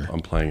yourself, listener. I'm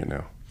playing it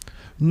now.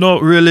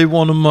 Not really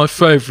one of my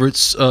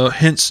favorites,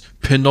 hence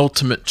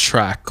penultimate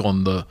track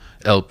on the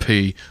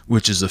LP,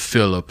 which is a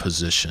filler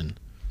position.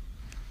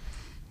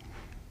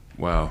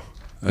 Wow.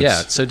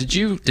 Yeah, so did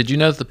you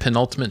know that the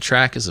penultimate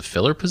track is a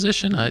filler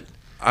position? I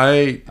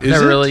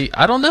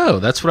don't know.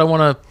 That's what I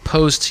want to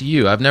pose to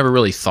you. I've never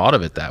really thought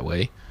of it that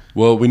way.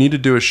 Well, we need to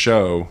do a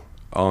show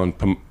on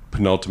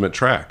penultimate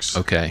tracks.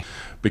 Okay.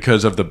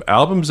 Because of the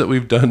albums that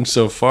we've done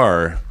so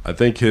far, I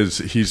think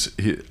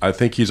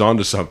he's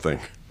onto something.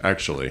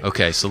 Actually.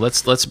 Okay, so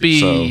let's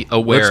be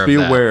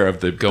aware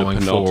of the going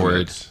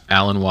forward.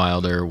 Alan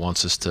Wilder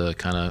wants us to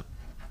kind of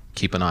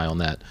keep an eye on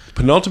that.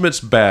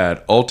 Penultimate's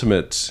bad.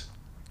 Ultimate's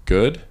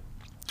good.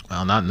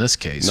 Well, not in this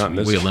case.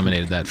 We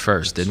eliminated that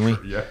first, didn't we?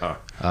 Yeah.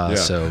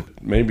 So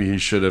maybe he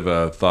should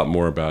have thought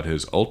more about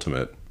his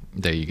ultimate.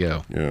 There you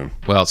go. Yeah.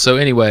 Well, so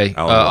anyway,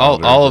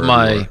 all of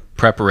my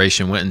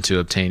preparation went into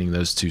obtaining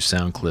those 2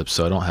 sound clips,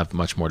 so I don't have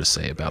much more to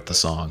say about the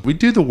song. We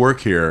do the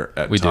work here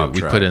at Top Track.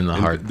 We put in the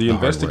hard the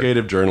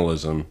investigative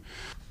journalism.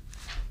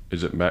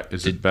 Is it back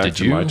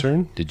to my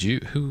turn? Did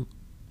you? Who?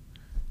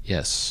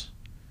 Yes.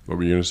 What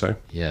were you going to say?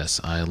 Yes,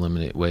 I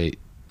eliminate. Wait,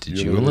 did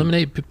you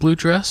eliminate Blue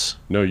Dress?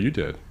 No, you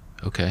did.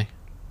 Okay.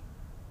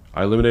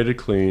 I eliminated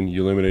Clean.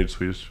 You eliminated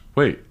Sweetest.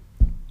 Wait,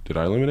 did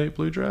I eliminate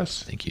Blue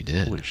Dress? I think you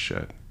did. Holy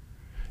shit.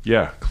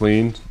 Yeah,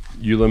 Clean.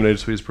 You eliminated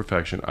Sweetest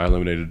Perfection. I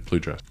eliminated Blue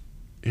Dress.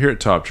 Here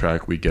at Top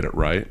Track, we get it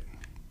right.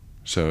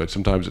 So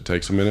sometimes it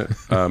takes a minute.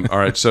 All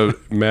right, so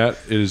Matt,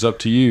 it is up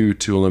to you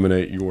to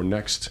eliminate your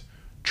next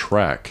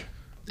track.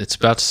 It's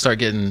about to start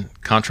getting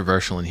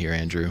controversial in here,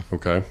 Andrew.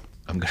 Okay.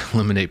 I'm going to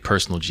eliminate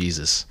Personal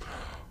Jesus.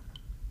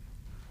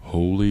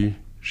 Holy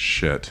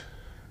shit.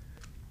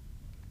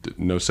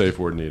 No safe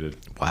word needed.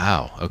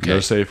 Wow, okay. No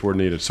safe word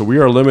needed. So we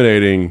are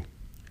eliminating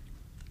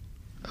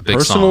a big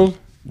Personal song.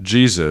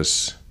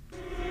 Jesus.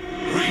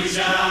 Reach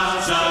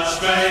out, touch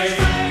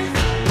faith.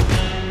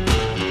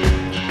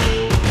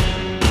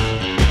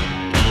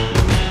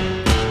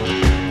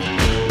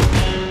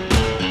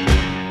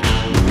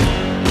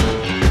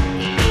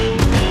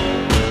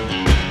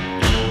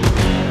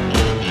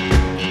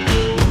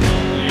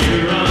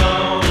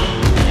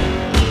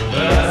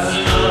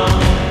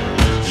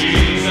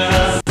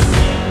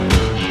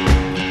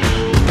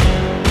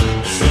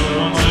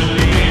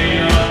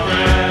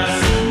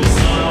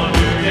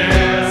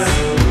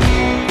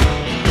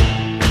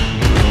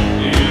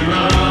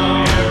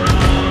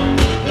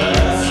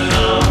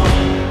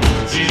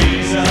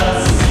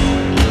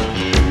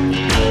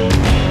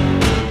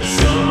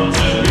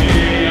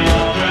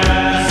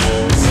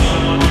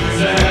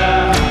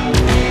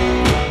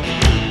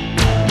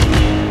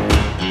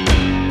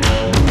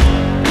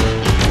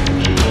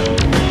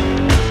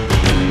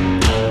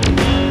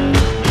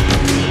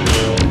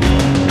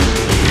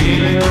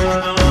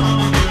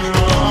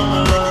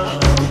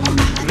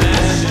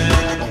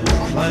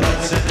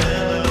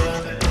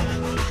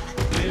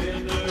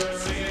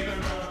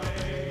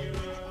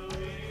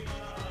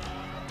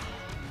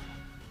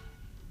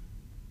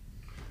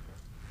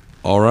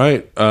 All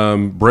right.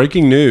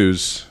 Breaking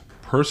news.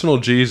 Personal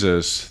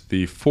Jesus,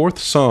 the 4th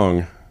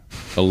song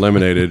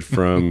eliminated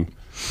from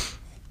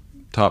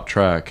top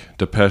track,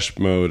 Depeche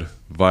Mode,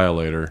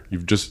 Violator. You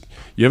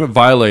haven't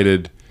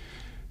violated,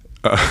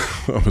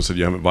 I almost said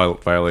you haven't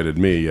violated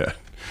me yet.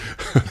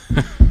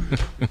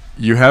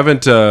 You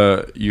haven't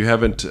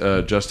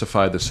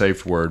justified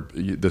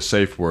the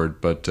safe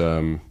word, but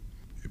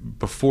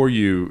before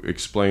you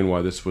explain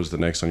why this was the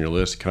next on your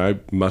list, can I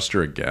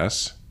muster a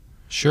guess?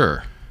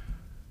 Sure.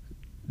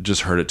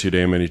 Just heard it too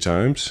damn many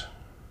times.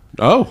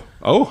 Oh,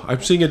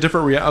 I'm seeing a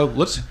different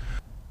reality.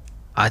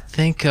 I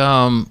think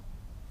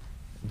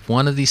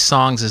one of these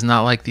songs is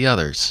not like the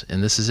others,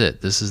 and this is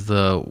it. This is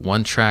the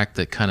one track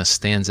that kind of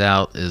stands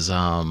out as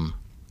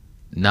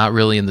not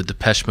really in the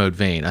Depeche Mode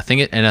vein. I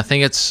think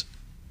it's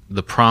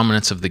the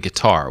prominence of the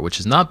guitar, which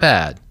is not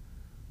bad.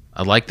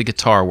 I like the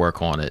guitar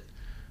work on it,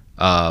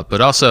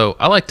 but also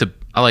I like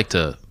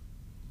to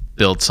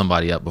build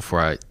somebody up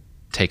before I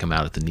take them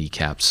out at the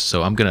kneecaps.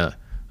 So I'm gonna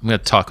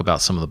talk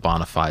about some of the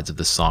bona fides of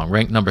this song.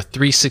 Ranked number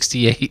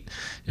 368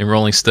 in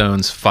Rolling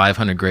Stone's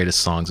 500 greatest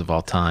songs of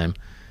all time.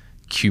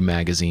 Q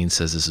Magazine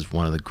says this is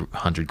one of the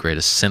 100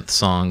 greatest synth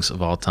songs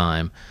of all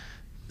time.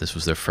 This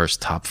was their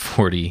first top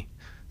 40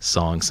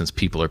 song since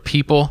People Are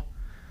People,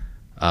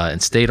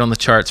 and stayed on the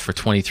charts for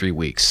 23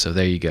 weeks. So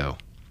there you go.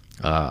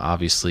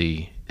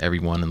 Obviously,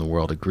 everyone in the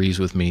world agrees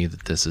with me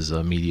that this is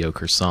a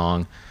mediocre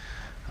song.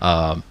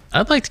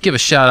 I'd like to give a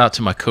shout out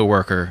to my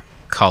coworker,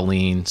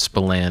 Colleen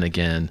Spillane,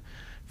 again,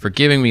 for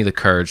giving me the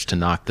courage to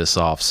knock this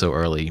off so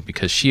early,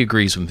 because she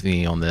agrees with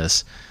me on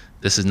this.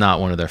 This is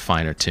not one of their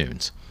finer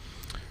tunes.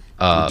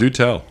 Do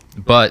tell.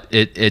 But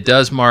it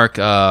does mark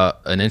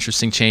an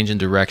interesting change in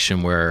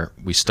direction where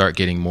we start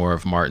getting more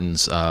of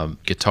Martin's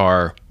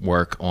guitar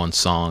work on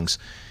songs.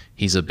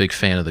 He's a big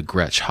fan of the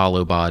Gretsch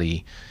hollow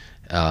body,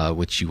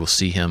 which you will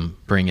see him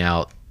bring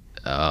out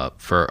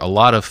for a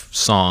lot of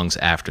songs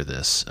after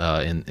this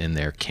in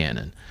their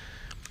canon.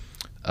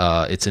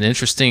 It's an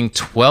interesting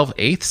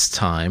 12/8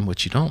 time,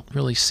 which you don't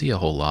really see a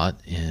whole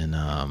lot in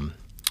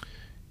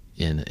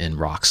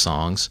rock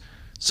songs.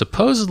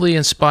 Supposedly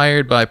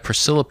inspired by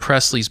Priscilla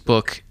Presley's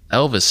book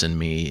Elvis and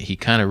Me. He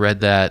kind of read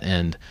that,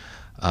 and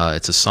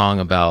it's a song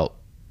about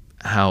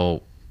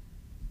how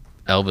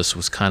Elvis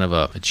was kind of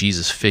a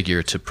Jesus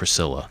figure to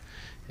Priscilla,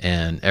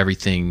 and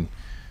everything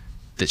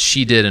that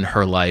she did in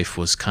her life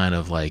was kind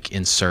of like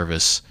in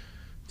service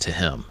to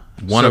him.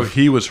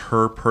 He was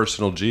her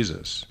personal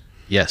Jesus.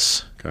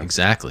 Yes, okay.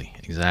 Exactly.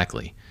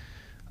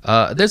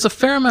 There's a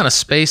fair amount of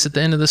space at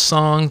the end of the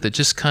song that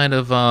just kind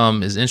of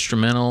is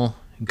instrumental,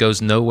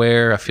 goes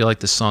nowhere. I feel like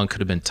this song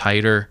could have been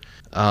tighter.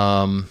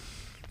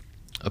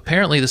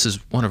 Apparently, this is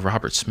one of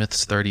Robert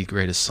Smith's 30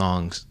 greatest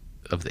songs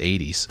of the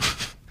 80s,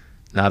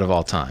 not of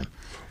all time.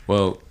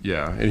 Well,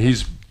 yeah, and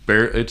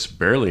it's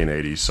barely an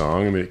 80s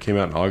song. I mean, it came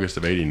out in August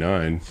of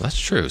 89. That's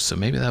true, so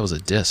maybe that was a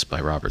diss by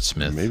Robert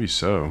Smith. Maybe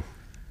so.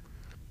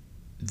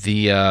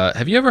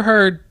 Have you ever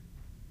heard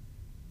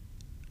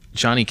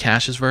Johnny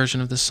Cash's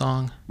version of this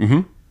song?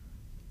 Mm-hmm.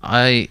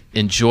 I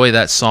enjoy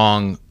that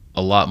song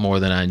a lot more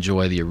than I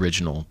enjoy the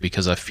original,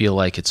 because I feel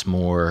like it's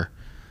more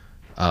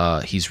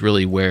he's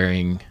really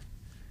wearing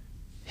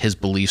his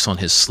beliefs on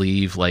his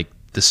sleeve. Like,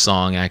 this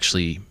song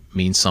actually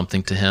means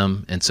something to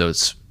him, and so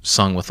it's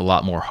sung with a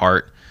lot more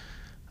heart.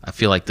 I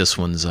feel like this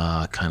one's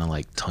kind of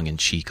like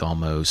tongue-in-cheek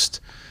almost.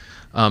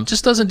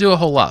 Just doesn't do a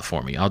whole lot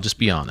for me, I'll just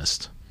be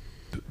honest.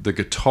 The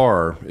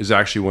guitar is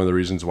actually one of the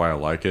reasons why I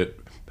like it.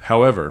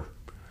 However,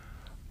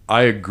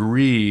 I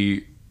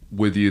agree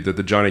with you that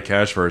the Johnny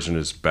Cash version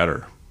is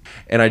better.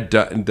 And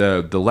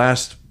the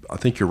last, I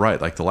think you're right,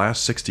 like the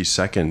last 60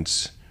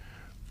 seconds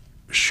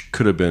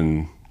could have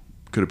been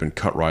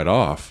cut right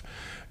off.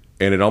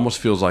 And it almost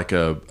feels like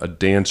a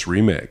dance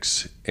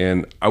remix.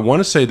 And I want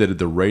to say that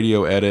the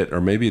radio edit,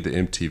 or maybe the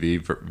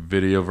MTV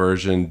video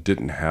version,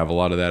 didn't have a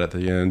lot of that at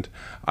the end.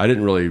 I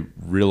didn't really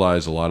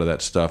realize a lot of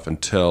that stuff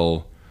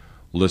until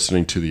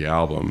listening to the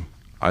album.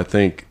 I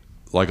think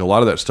like a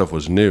lot of that stuff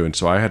was new, and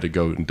so I had to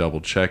go and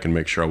double check and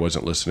make sure I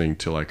wasn't listening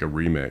to like a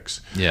remix.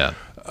 Yeah.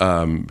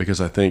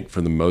 Because I think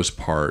for the most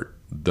part,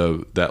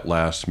 that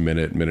last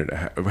minute and a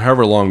half,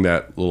 however long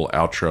that little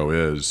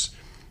outro is,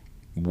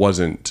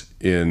 wasn't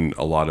in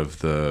a lot of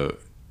the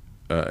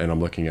and I'm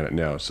looking at it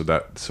now, so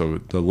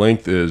the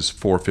length is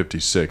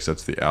 4:56.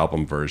 That's the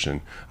album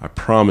version. I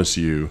promise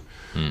you,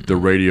 the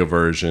radio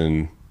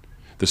version,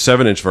 the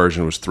 7-inch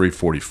version, was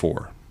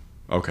 3:44.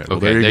 Okay, well,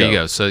 there you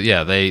go. So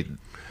yeah, the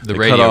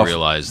radio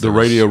realized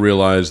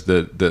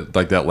that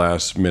like that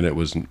last minute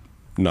was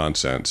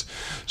nonsense,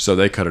 so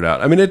they cut it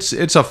out. I mean, it's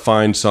a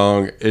fine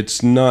song.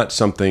 It's not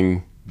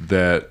something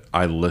that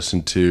I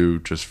listen to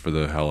just for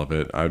the hell of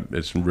it.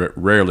 It's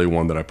rarely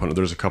one that I put.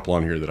 There's a couple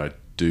on here that I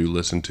do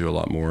listen to a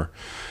lot more.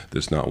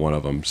 That's not one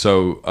of them.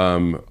 So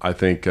I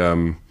think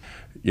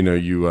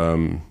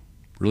you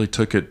really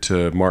took it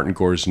to Martin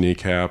Gore's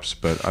kneecaps,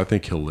 but I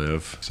think he'll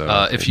live.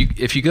 So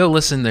if you go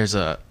listen, there's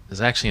there's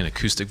actually an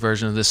acoustic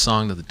version of this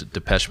song that the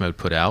Depeche Mode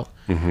put out,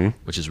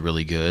 which is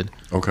really good.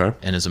 Okay.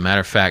 And as a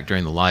matter of fact,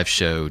 during the live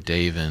show,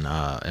 Dave and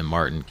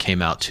Martin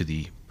came out to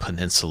the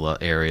peninsula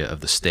area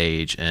of the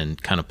stage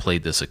and kind of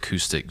played this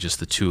acoustic,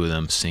 just the two of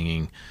them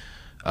singing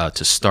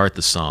to start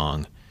the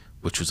song,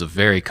 which was a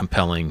very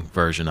compelling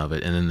version of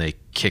it. And then they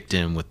kicked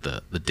in with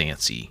the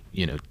dancey,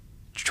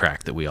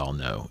 track that we all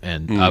know.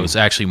 And I was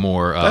actually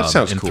more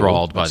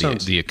enthralled by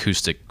the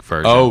acoustic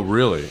version. Oh,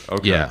 really?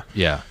 Okay.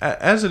 Yeah.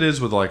 As it is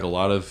with like a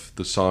lot of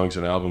the songs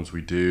and albums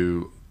we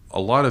do,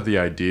 a lot of the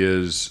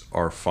ideas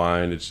are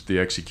fine. It's the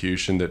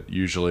execution that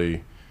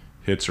usually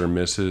hits or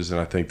misses. And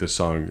I think this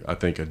song, a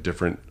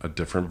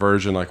different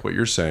version, like what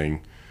you're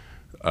saying,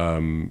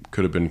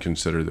 could have been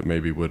considered that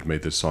maybe would have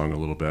made this song a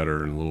little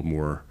better and a little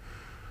more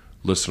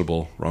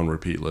listenable on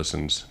repeat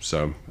listens.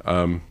 So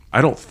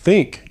I don't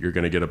think you're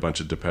going to get a bunch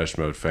of Depeche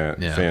Mode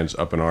fans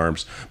up in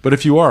arms. But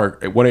if you are,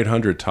 at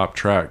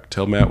 1-800-TOP-TRACK,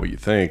 tell Matt what you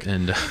think.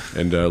 And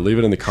leave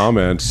it in the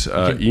comments.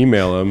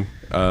 Email him.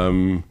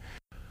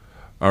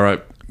 All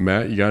right,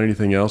 Matt, you got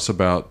anything else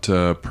about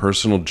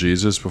Personal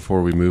Jesus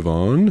before we move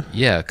on?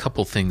 Yeah, a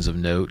couple things of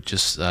note.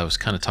 Just I was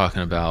kind of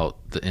talking about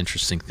the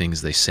interesting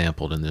things they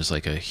sampled, and there's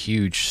like a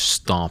huge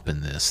stomp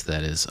in this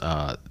that is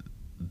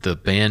the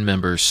band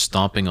members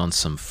stomping on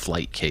some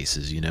flight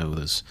cases,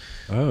 those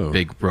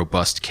big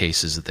robust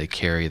cases that they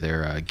carry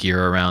their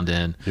gear around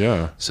in.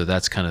 Yeah. So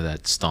that's kind of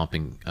that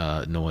stomping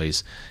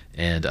noise.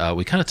 And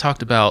we kind of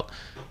talked about...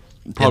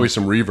 Probably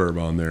some reverb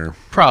on there.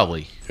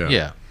 Probably.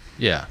 Yeah.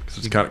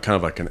 It's kind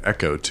of like an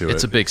echo to it.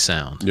 It's a big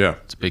sound. Yeah.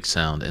 It's a big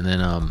sound. And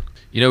then,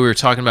 we were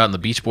talking about in the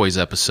Beach Boys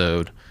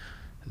episode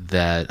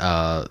that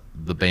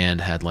the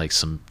band had like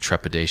some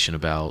trepidation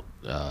about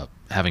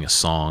having a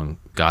song,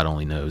 God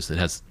Only Knows, that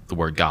has the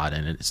word God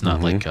in it. It's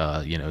not like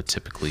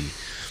typically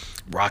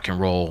rock and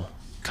roll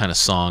kind of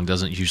song,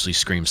 doesn't usually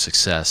scream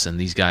success. And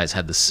these guys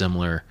had the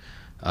similar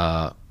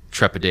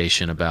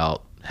trepidation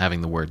about having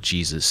the word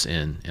Jesus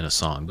in a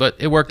song. But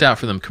it worked out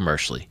for them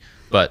commercially.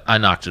 But I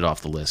knocked it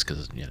off the list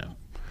because,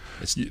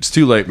 it's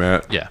too late,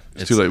 Matt. Yeah.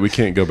 It's too late. We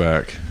can't go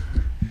back.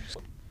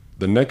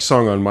 The next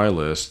song on my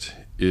list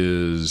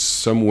is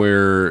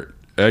somewhere...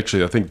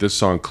 Actually, I think this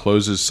song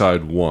closes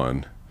side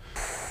 1.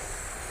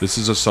 This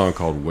is a song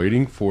called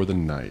Waiting for the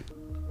Night.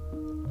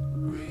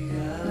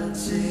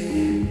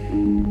 Reality.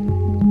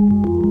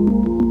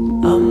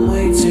 I'm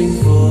waiting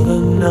for the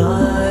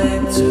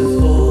night to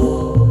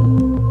fall,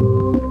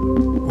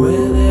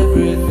 when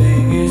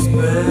everything is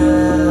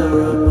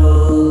bearable,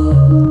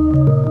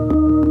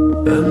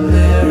 and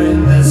there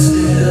in the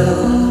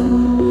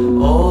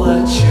still, all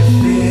that you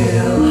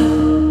feel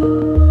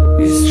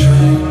is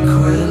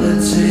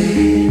tranquility.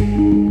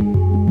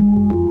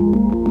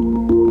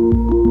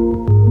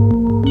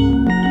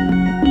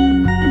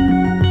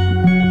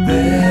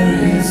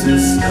 There's a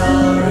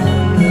star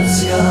in the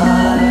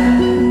sky,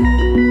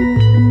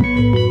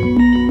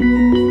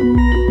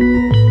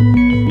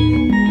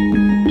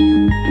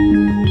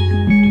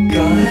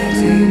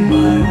 guiding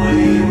my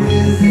way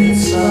with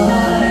its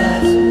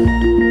light,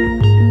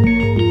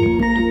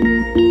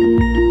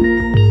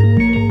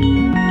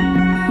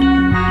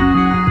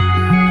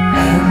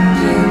 and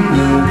in the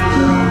glow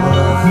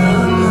of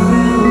the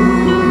moon.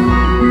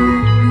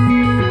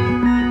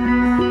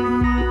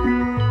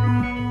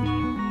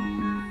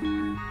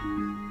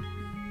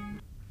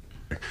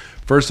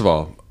 First of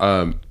all,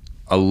 I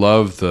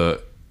love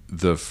the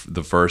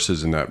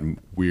verses in that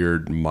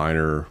weird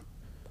minor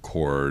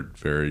chord,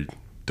 very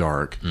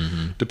dark.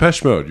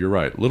 Depeche Mode, you're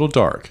right, a little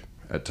dark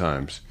at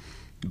times,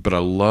 but I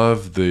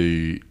love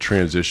the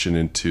transition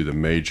into the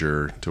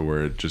major to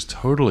where it just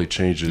totally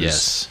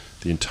changes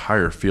the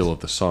entire feel of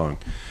the song.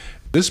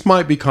 This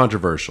might be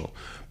controversial,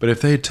 but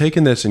if they had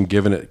taken this and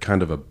given it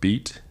kind of a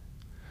beat,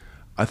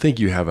 I think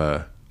you have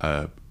a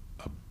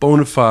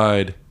bona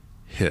fide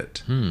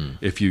hit.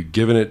 If you've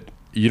given it,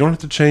 you don't have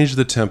to change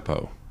the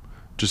tempo,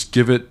 just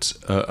give it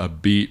a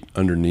beat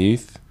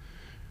underneath,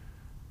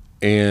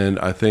 and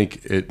I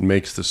think it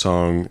makes the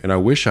song. And I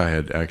wish I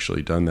had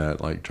actually done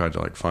that, like tried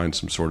to like find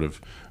some sort of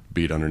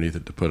beat underneath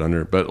it to put under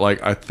it. But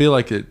like I feel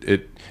like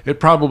it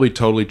probably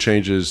totally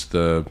changes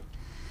the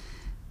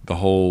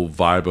whole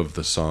vibe of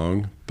the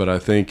song. But I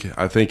think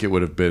it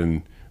would have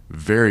been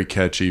very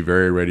catchy,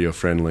 very radio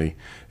friendly,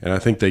 and I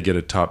think they get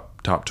a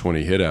top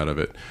 20 hit out of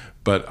it.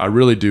 But I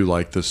really do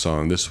like this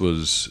song. This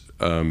was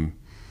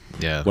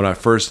when I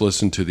first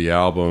listened to the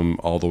album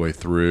all the way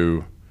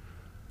through,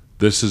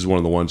 this is one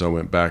of the ones I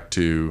went back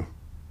to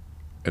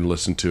and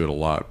listened to it a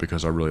lot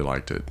because I really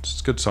liked it.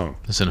 It's a good song.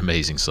 It's an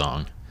amazing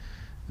song.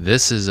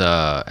 This is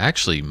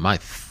actually my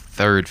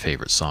third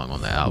favorite song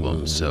on the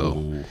album. Ooh. So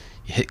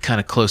you hit kind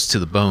of close to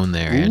the bone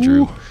there,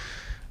 Andrew.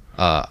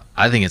 I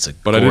think it's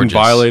But I didn't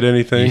violate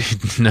anything?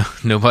 No,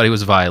 nobody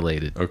was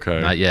violated.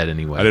 Okay. Not yet,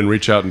 anyway. I didn't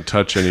reach out and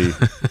touch any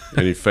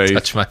faith.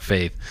 Touch my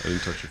faith. I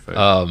didn't touch your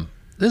faith.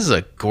 This is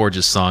a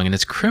gorgeous song, and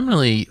it's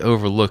criminally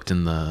overlooked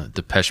in the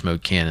Depeche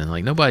Mode canon.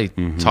 Like, nobody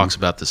talks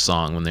about this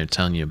song when they're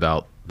telling you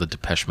about the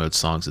Depeche Mode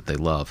songs that they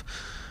love.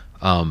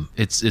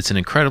 It's an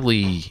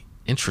incredibly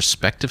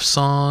introspective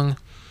song.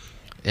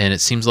 And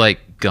it seems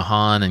like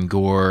Gahan and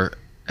Gore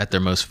at their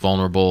most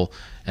vulnerable.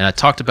 And I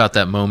talked about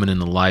that moment in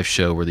the live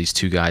show where these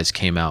two guys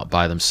came out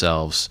by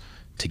themselves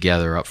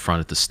together up front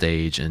at the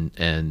stage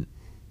and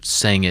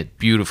sang it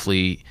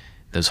beautifully.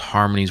 Those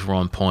harmonies were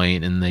on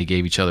point, and they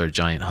gave each other a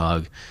giant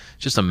hug.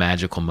 Just a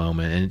magical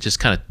moment, and it just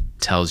kind of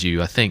tells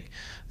you, I think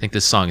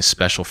this song is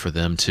special for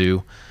them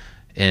too.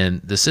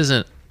 And this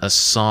isn't a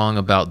song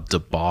about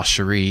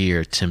debauchery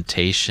or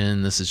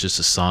temptation. This is just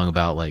a song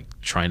about like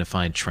trying to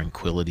find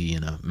tranquility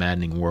in a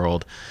maddening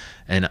world.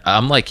 And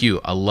I'm like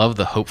you, I love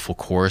the hopeful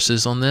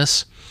choruses on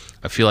this.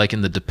 I feel like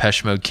in the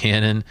Depeche Mode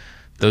canon,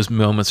 those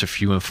moments are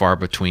few and far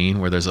between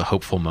where there's a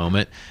hopeful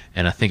moment,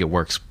 and I think it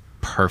works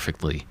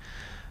perfectly.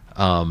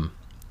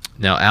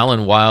 Now,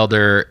 Alan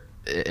Wilder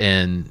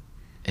and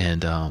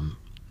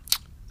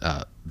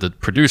the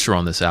producer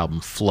on this album,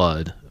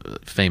 Flood,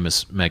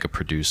 famous mega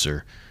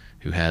producer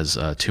who has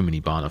too many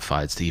bona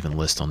fides to even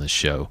list on this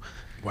show.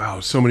 Wow,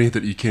 so many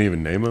that you can't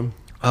even name them.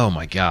 Oh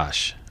my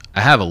gosh,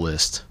 I have a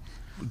list.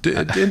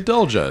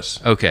 Indulge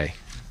us. Okay,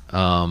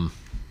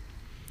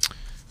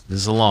 this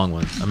is a long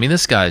one. I mean,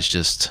 this guy's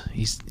just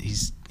he's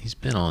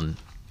been on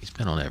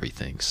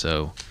everything.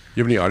 So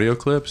you have any audio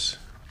clips?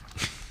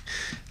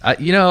 I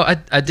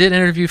did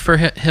interview for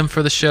him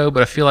for the show,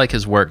 but I feel like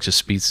his work just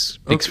speaks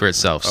for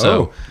itself.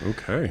 So,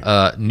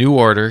 okay. New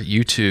Order,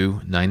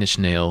 U2, Nine Inch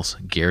Nails,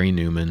 Gary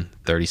Newman,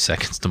 30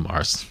 Seconds to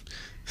Mars.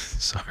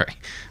 Sorry,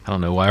 I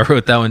don't know why I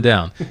wrote that one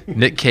down.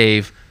 Nick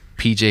Cave,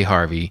 PJ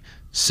Harvey,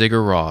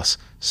 Sigur Rós,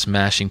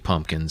 Smashing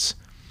Pumpkins.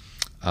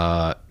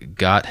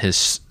 Got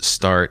his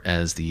start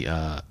as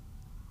the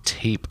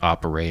tape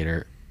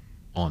operator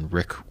on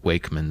Rick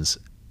Wakeman's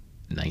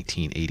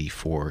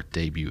 1984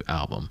 debut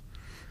album.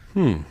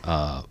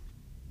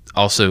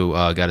 Also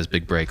got his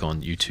big break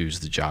on U2's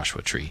The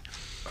Joshua Tree.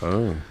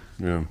 Oh,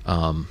 yeah.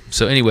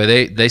 So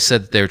anyway, they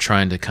said that they were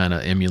trying to kind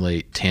of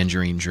emulate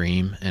Tangerine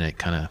Dream, and it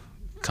kind of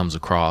comes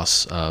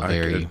across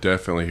very... I could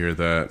definitely hear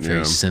that.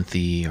 Very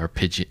synthy,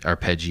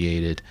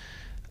 arpeggiated.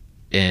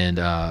 And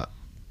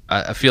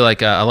I feel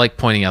like I like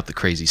pointing out the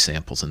crazy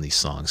samples in these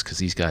songs because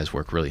these guys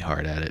work really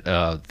hard at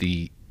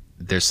it.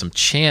 There's some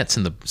chants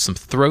some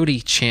throaty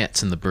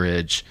chants in the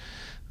bridge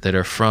that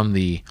are from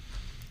the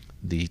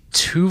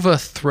Tuva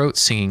throat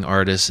singing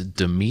artist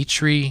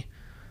Dmitri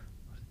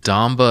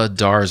Damba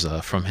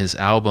Darza from his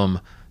album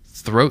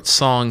Throat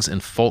Songs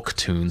and Folk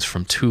Tunes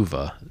from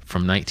Tuva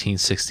from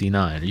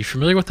 1969. Are you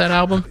familiar with that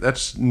album?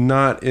 That's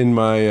not in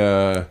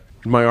my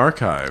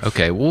archive.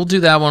 Okay, we'll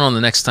do that one on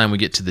the next time we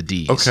get to the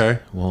D's. Okay.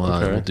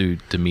 We'll do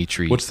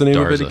Dmitri. What's the name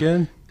Darza. of it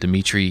again?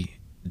 Dmitri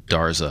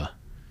Darza.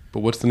 But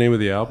what's the name of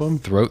the album?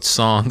 Throat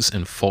Songs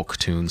and Folk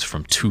Tunes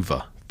from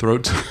Tuva.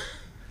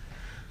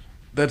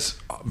 That's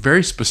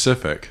very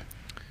specific.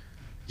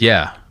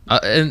 Yeah,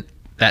 and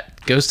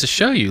that goes to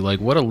show you like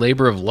what a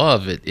labor of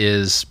love it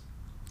is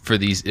for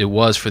these. It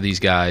was for these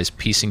guys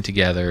piecing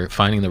together,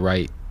 finding the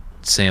right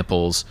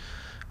samples,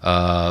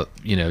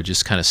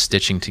 just kind of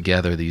stitching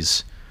together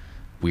these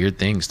weird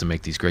things to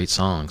make these great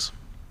songs.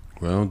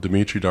 Well,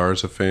 Dmitri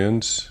Darza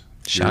fans,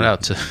 shout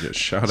out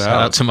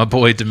to my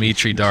boy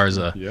Dmitri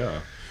Darza. Yeah.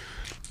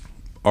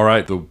 All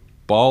right, the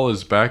ball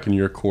is back in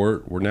your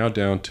court. We're now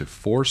down to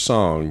 4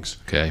 songs.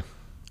 Okay.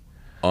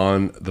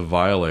 On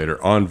Violator.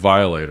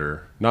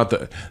 Not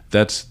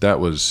that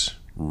was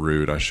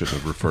rude. I shouldn't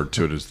have referred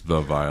to it as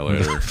the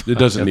Violator. It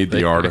doesn't need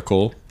the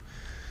article.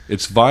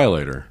 It's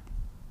Violator.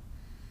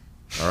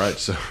 All right,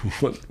 so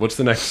what's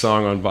the next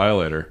song on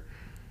Violator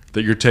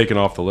that you're taking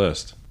off the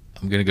list?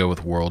 I'm going to go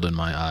with World in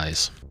My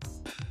Eyes.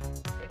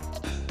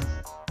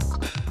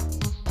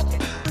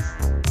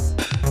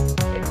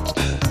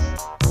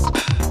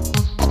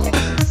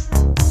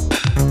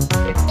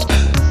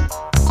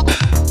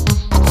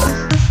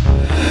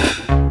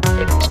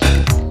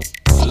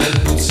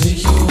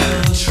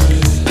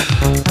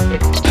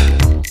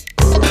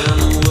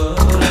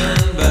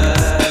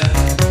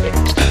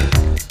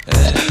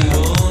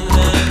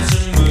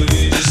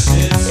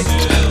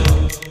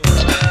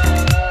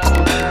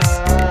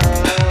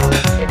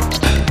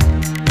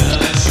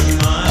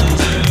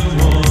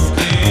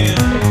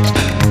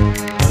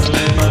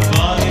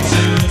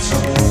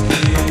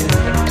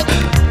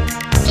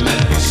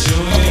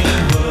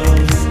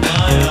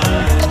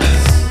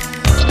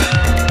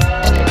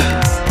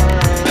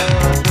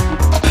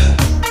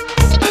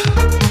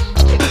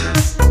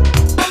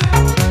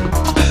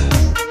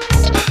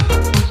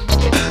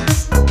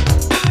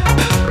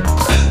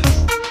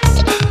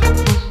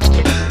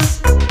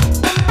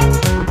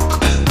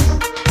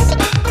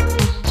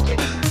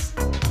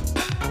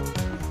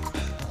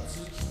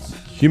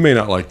 You may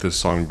not like this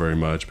song very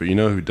much, but you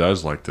know who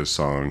does like this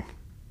song?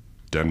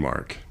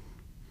 Denmark.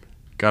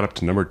 Got up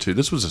to number 2.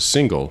 This was a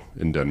single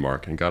in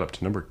Denmark and got up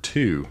to number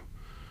 2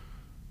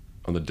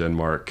 on the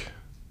Denmark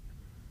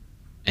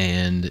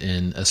and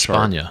in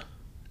España.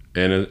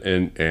 And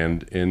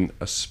in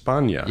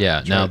España. Yeah.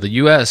 That's now right. the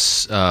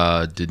U.S.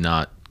 Did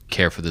not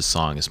care for this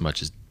song as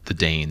much as the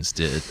Danes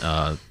did.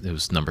 It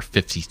was number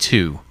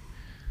 52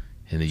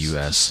 in the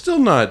U.S. Still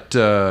not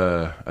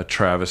a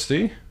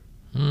travesty.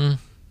 Mm.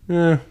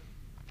 Yeah.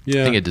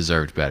 Yeah. I think it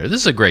deserved better.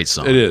 This is a great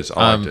song. It is.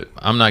 I liked it.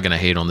 I'm not going to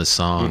hate on this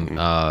song.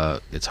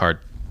 It's hard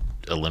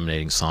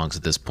eliminating songs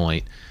at this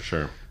point.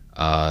 Sure.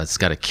 It's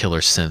got a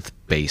killer synth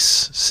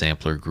bass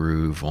sampler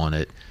groove on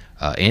it.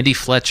 Andy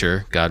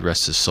Fletcher, God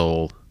rest his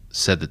soul,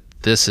 said that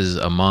this is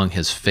among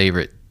his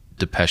favorite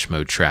Depeche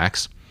Mode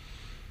tracks.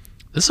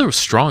 This is a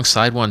strong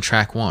side one,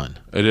 track one.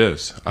 It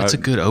is. It's a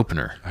good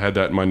opener. I had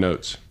that in my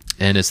notes.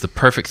 And it's the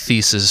perfect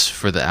thesis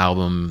for the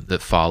album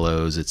that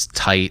follows. It's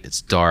tight,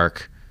 it's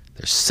dark,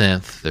 there's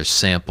synth, there's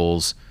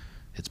samples,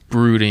 it's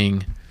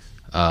brooding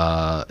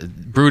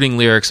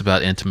lyrics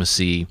about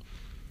intimacy.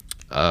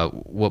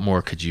 What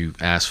more could you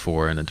ask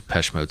for in a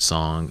Depeche Mode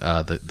song?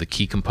 The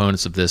key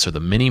components of this are the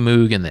Mini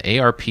Moog and the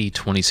ARP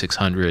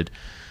 2600.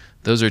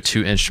 Those are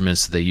two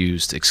instruments that they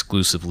used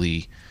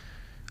exclusively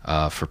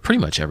for pretty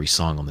much every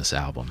song on this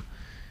album.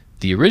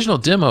 The original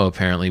demo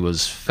apparently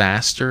was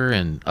faster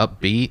and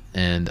upbeat,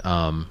 and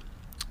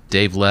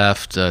Dave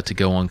left to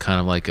go on kind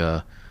of like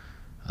a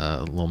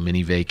little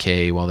mini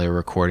vacay while they were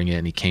recording it,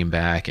 and he came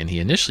back, and he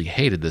initially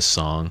hated this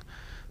song,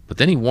 but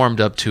then he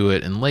warmed up to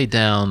it and laid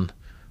down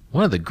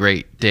one of the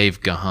great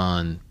Dave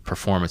Gahan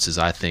performances,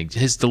 I think.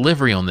 His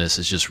delivery on this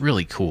is just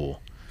really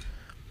cool.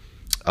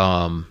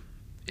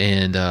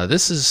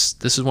 This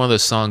is one of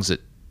those songs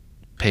that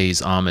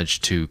pays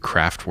homage to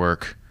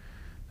Kraftwerk.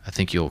 I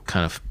think you'll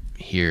kind of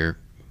hear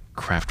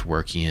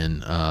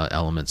Kraftwerkian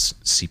elements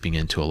seeping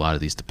into a lot of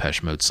these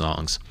Depeche Mode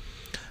songs.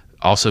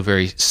 Also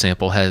very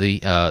sample heavy.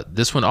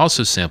 This one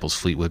also samples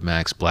Fleetwood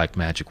Mac's Black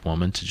Magic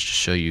Woman to just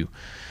show you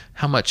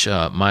how much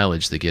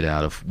mileage they get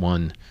out of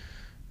one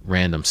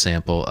random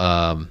sample.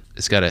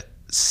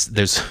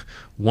 There's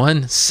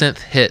one synth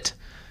hit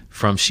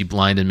from She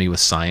Blinded Me with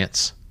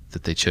Science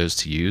that they chose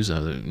to use.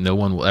 No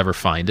one will ever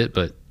find it,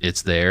 but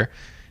it's there.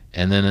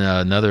 And then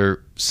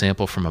another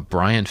sample from a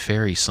Brian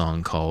Ferry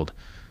song called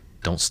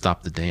Don't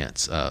Stop the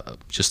Dance.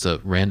 Just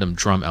a random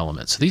drum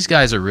element. So these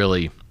guys are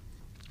really...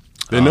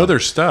 They know their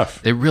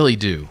stuff. They really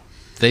do.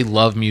 They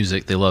love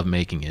music. They love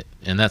making it.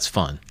 And that's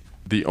fun.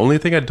 The only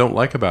thing I don't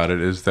like about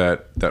it is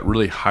that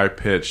really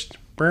high-pitched...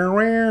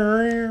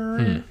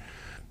 I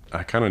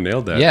kind of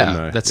nailed that, didn't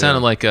I? That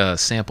sounded like a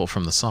sample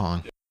from the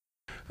song.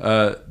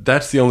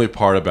 That's the only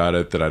part about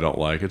it that I don't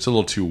like. It's a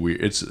little too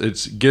weird.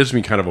 It gives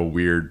me kind of a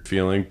weird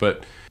feeling.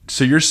 But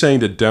so you're saying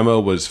the demo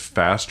was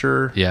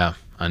faster? Yeah,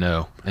 I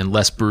know, and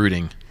less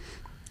brooding.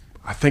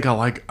 I think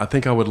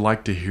I would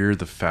like to hear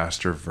the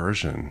faster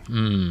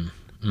version.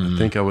 I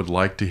think I would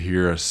like to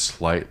hear a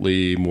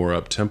slightly more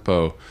up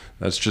tempo.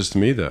 That's just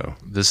me, though.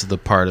 This is the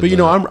part of.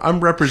 But I'm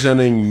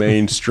representing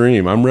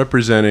mainstream. I'm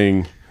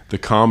representing the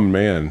common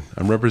man.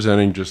 I'm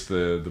representing just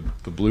the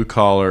blue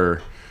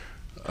collar.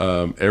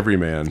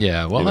 Everyman.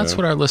 Yeah, well, that's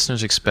what our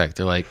listeners expect.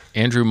 They're like,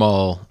 Andrew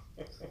Mull,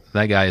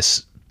 that guy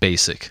is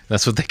basic.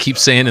 That's what they keep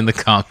saying in the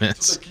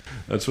comments.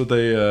 That's what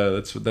they.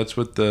 That's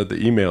what the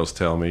emails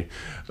tell me.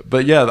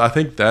 But yeah, I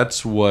think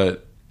that's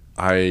what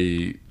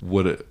I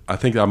would. I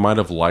think I might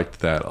have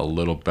liked that a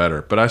little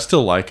better, but I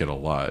still like it a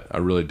lot. I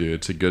really do.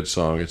 It's a good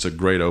song. It's a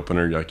great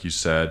opener, like you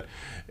said,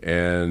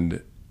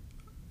 and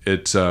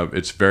it's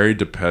very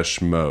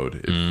Depeche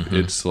Mode.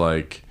 It's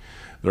like.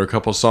 There are a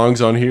couple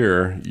songs on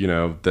here,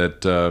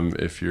 that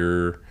if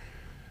you're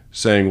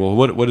saying, well,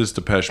 what does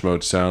Depeche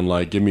Mode sound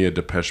like? Give me a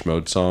Depeche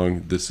Mode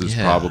song. This is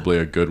probably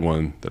a good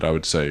one that I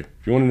would say. If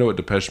you want to know what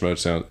Depeche Mode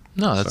sounds...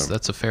 No,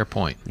 that's a fair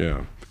point.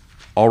 Yeah.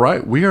 All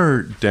right, we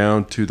are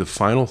down to the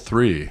final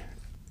three.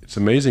 It's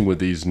amazing with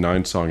these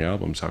 9-song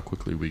albums how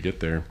quickly we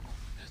get there.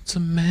 It's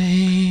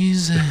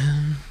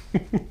amazing.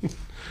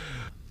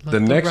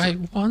 The next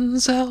right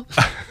ones out.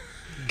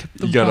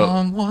 The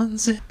wrong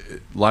ones in.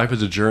 Life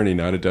is a journey,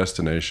 not a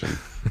destination.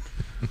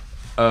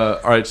 All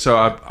right, so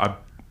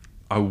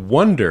I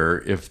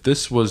wonder if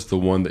this was the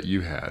one that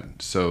you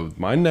had. So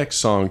my next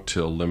song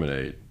to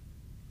eliminate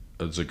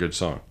is a good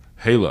song,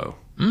 Halo.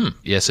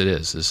 Yes, it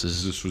is.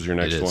 This was your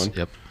next one?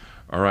 Yep.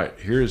 All right,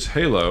 here's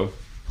Halo.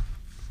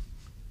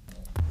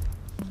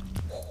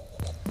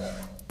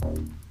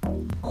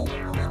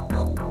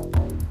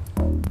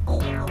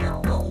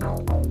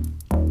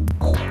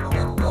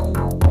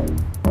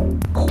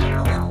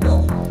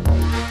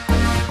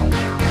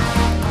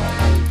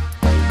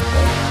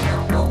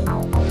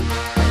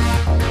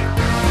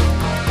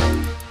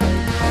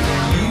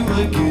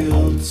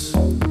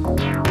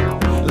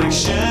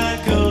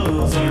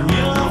 Shackles on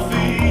your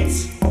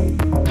feet,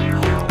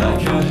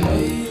 like a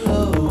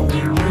halo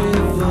in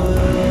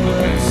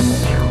river.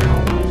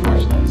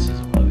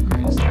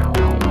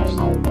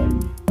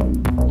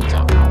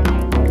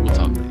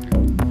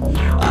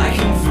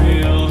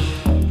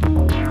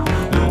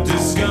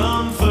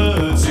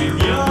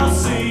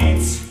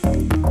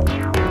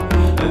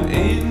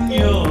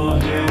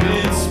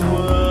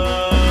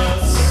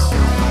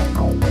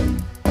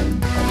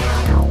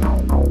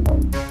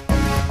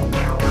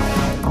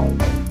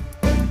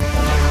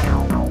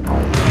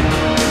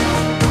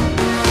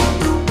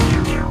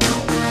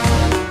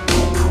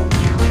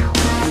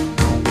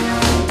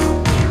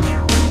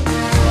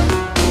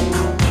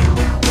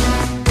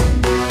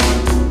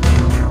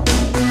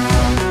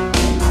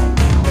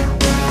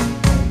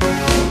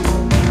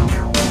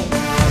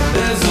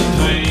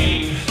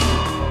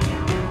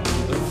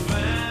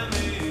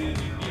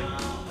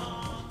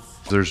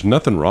 There's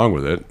nothing wrong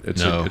with it.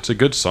 It's a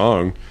good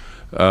song,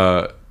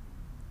 and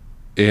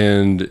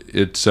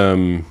it's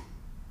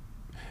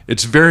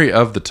very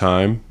of the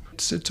time.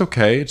 It's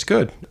okay. It's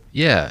good.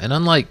 Yeah, and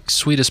unlike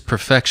Sweetest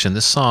Perfection,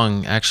 this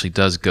song actually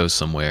does go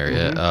somewhere.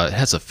 It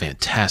has a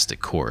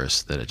fantastic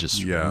chorus that I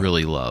just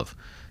really love.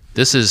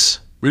 This is...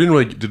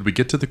 Did we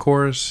get to the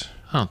chorus?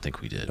 I don't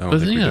think we did.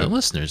 But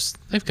listeners,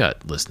 they've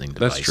got listening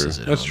devices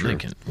at home. That's true.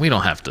 We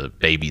don't have to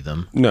baby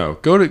them. No,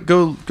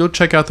 go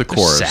check out the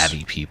chorus.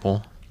 Savvy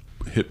people.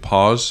 Hit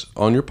pause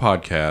on your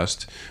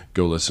podcast,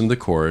 go listen to the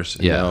chorus,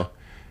 and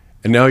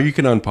now you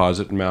can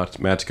unpause it, and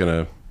Matt's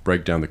going to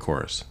break down the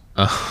chorus.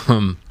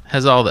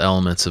 Has all the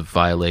elements of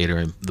Violator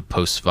and the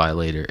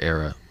post-Violator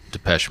era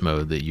Depeche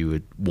Mode that you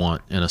would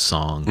want in a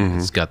song.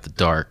 It's got the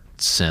dark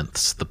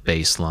synths, the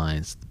bass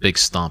lines, the big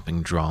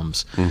stomping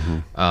drums.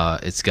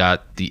 It's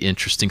got the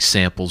interesting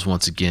samples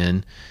once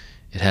again.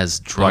 It has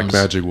drums.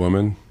 Black Magic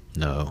Woman?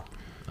 No.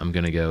 I'm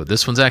going to go.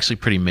 This one's actually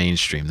pretty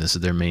mainstream. This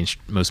is their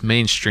most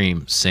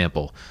mainstream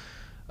sample.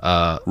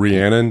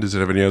 Rhiannon? Does it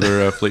have any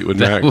other Fleetwood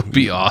Mac? That would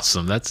be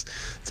awesome. It's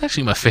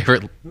actually my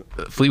favorite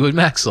Fleetwood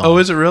Mac song. Oh,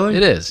 is it really?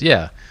 It is,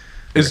 yeah.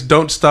 Is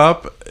Don't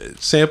Stop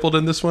sampled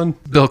in this one?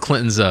 Bill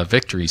Clinton's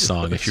victory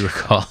song, if you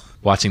recall.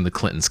 Watching the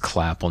Clintons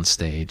clap on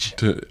stage.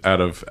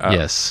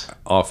 Yes.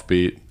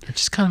 Offbeat.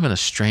 Just kind of in a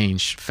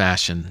strange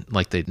fashion,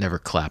 like they'd never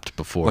clapped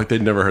before. Like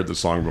they'd never heard the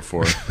song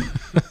before.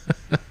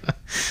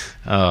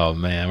 Oh,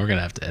 man, we're going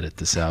to have to edit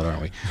this out,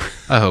 aren't we?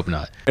 I hope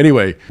not.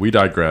 Anyway, we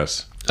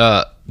digress.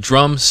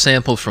 Drums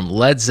sampled from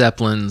Led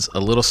Zeppelin's a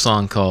little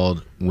song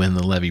called When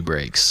the Levee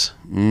Breaks.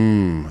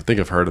 I think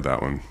I've heard of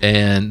that one.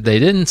 And they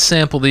didn't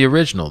sample the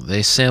original.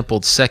 They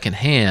sampled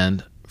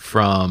secondhand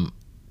from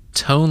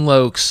Tone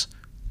Loc's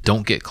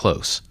Don't Get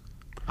Close.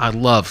 I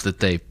love that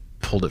they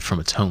pulled it from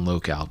a Tone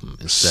Loc album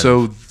instead.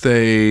 So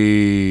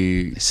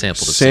they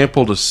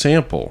sampled a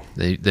sample.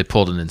 They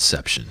pulled an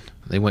Inception.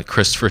 They went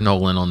Christopher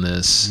Nolan on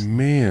this.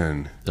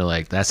 Man. They're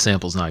like, that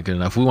sample's not good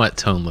enough. We want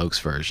Tone Loc's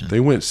version. They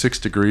went 6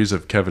 degrees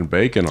of Kevin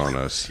Bacon on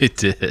us. It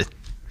did.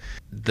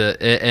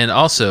 And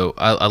also,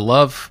 I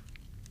love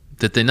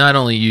that they not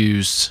only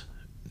used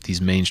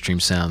these mainstream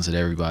sounds that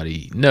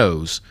everybody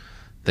knows,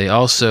 they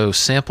also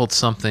sampled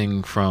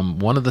something from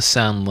one of the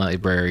sound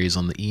libraries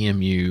on the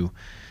EMU.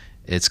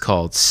 It's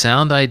called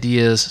Sound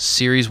Ideas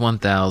Series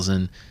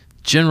 1000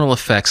 General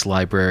Effects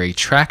Library,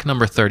 track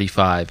number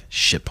 35,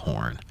 Ship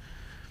Horn.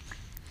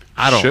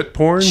 Ship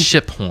horn?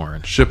 Ship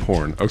horn. Ship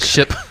horn.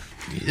 Okay.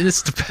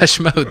 It's Depeche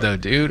Mode, though,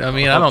 dude. I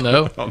mean, I don't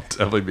know. I'll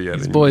definitely be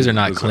editing. These boys are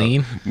not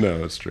clean. No,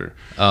 that's true.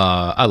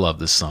 I love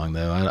this song,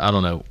 though. I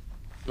don't know.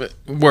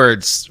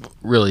 Words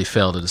really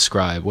fail to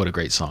describe what a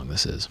great song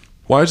this is.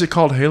 Why is it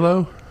called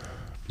Halo?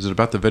 Is it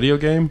about the video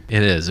game?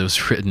 It is. It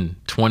was written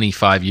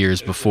 25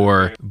 years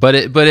before, but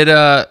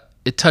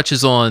it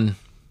touches on,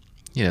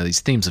 these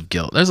themes of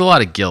guilt. There's a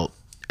lot of guilt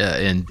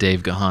in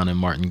Dave Gahan and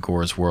Martin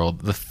Gore's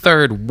world. The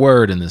third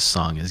word in this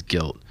song is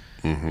guilt.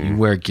 You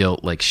wear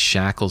guilt like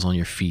shackles on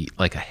your feet,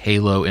 like a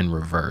halo in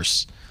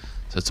reverse.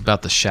 So it's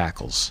about the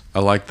shackles. I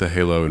like the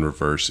halo in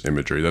reverse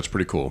imagery. That's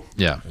pretty cool.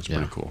 Yeah. That's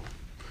pretty cool.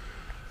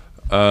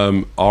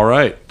 All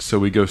right. So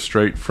we go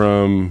straight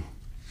from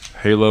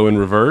Halo in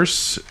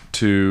reverse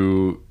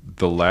to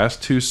the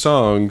last two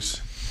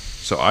songs.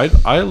 So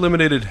I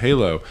eliminated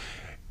Halo.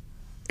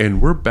 And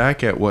we're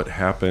back at what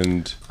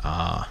happened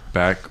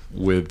back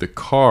with the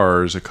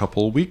Cars a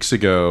couple of weeks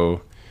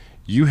ago.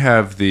 You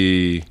have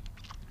the,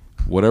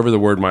 whatever the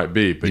word might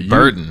be. But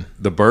burden.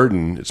 The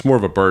burden. It's more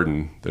of a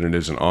burden than it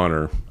is an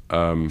honor.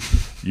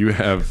 You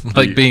have...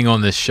 like being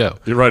on this show.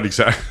 You're right,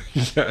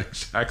 exactly. Yeah,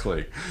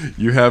 exactly.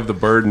 You have the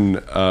burden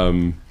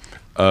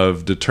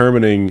of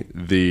determining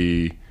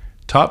the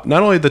top,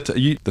 not only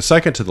the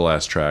second to the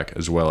last track,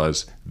 as well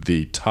as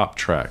the top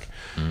track.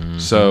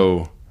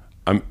 So...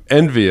 I'm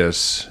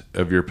envious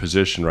of your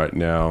position right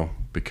now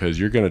because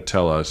you're going to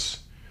tell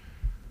us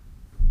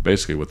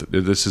basically what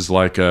this is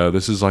like.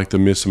 This is like the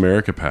Miss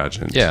America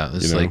pageant. Yeah,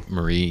 this is like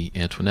Marie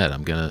Antoinette.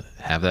 I'm going to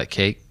have that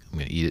cake. I'm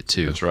going to eat it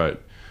too. That's right.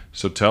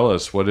 So tell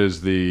us, what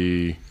is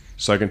the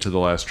second to the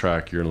last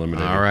track you're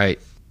eliminating? All right.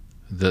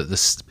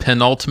 The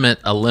penultimate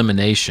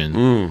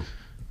elimination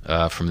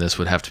from this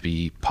would have to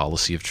be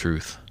Policy of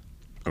Truth.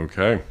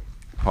 Okay.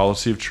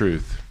 Policy of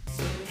Truth.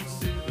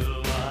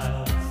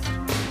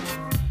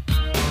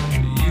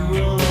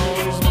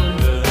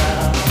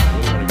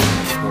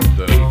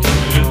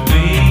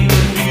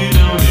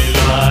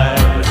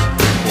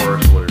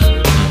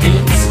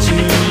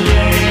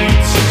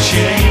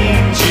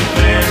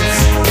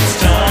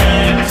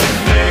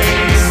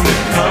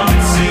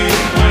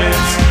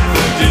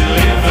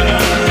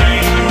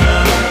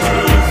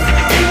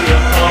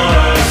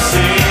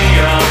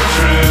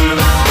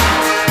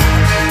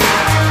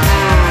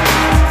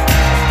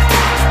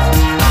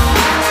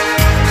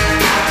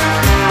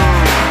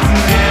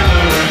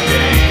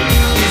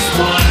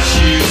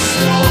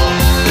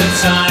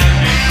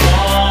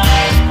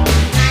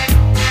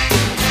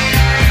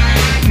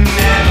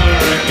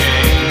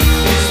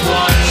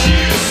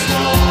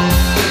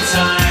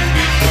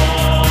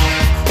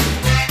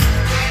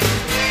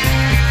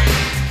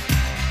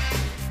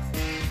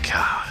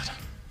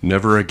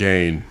 Never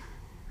Again.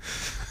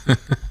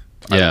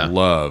 Yeah. I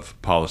love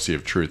Policy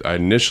of Truth. I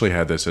initially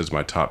had this as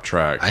my top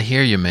track. I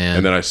hear you, man.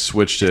 And then I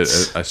switched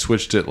it. I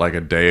switched it like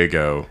a day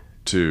ago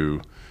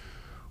to,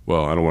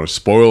 well, I don't want to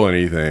spoil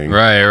anything.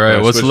 Right.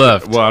 What's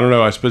left? I don't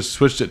know. I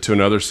switched it to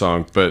another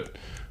song, but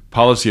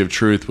Policy of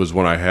Truth was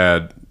one I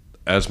had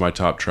as my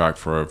top track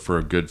for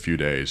a good few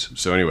days.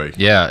 So anyway.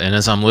 Yeah, and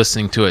as I'm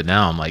listening to it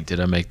now, I'm like, did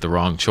I make the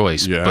wrong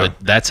choice? Yeah. But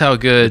that's how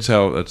good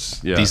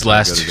these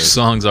last two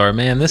songs are.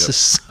 Man, this is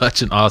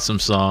such an awesome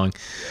song.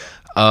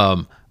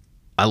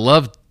 I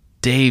love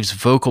Dave's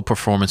vocal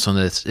performance on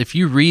this. If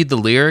you read the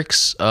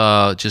lyrics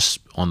just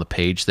on the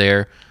page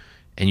there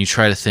and you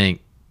try to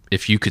think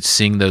if you could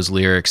sing those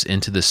lyrics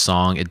into this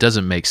song, it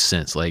doesn't make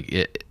sense.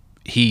 Like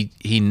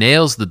he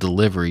nails the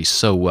delivery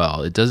so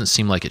well. It doesn't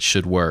seem like it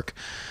should work.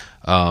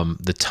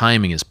 The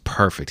timing is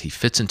perfect. He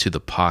fits into the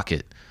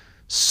pocket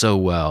so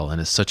well,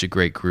 and it's such a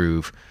great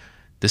groove.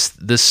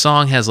 This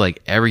song has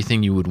like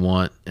everything you would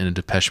want in a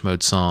Depeche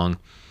Mode song.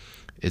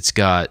 It's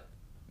got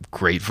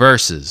great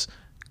verses,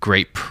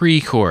 great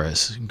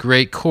pre-chorus,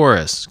 great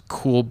chorus,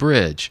 cool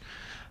bridge.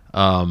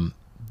 This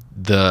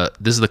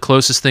is the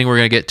closest thing we're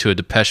gonna get to a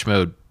Depeche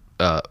Mode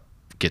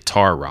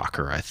guitar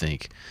rocker, I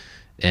think.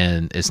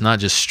 And it's not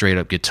just straight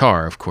up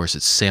guitar. Of course,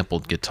 it's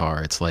sampled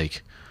guitar. It's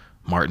like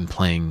Martin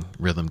playing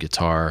rhythm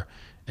guitar,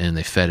 and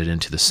they fed it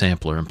into the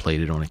sampler and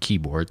played it on a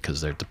keyboard because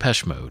they're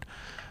Depeche Mode.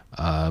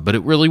 But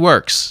it really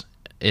works.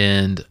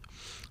 And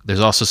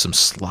there's also some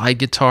slide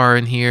guitar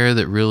in here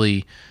that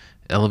really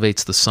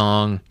elevates the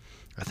song.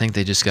 I think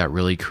they just got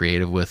really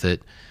creative with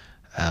it.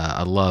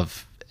 I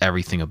love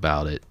everything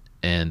about it.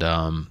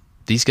 And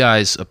these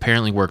guys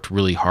apparently worked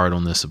really hard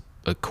on this.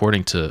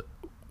 According to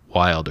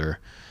Wilder,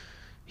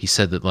 he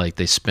said that like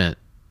they spent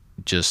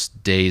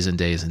just days and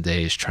days and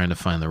days trying to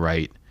find the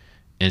right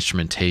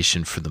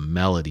instrumentation for the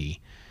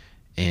melody,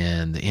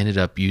 and they ended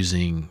up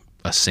using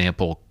a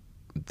sample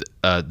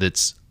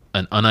that's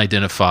an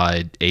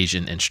unidentified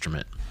Asian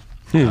instrument,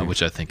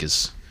 which I think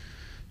is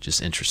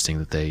just interesting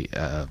that they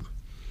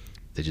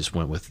just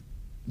went with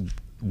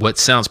what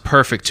sounds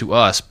perfect to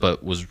us,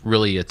 but was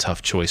really a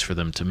tough choice for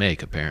them to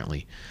make,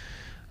 apparently.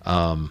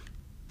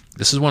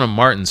 This is one of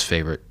Martin's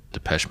favorite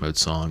Depeche Mode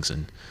songs,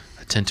 and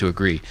I tend to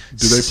agree.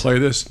 Do they play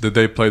this? Did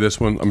they play this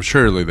one? I'm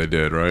surely they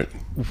did, right?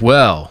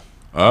 Well,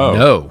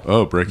 no.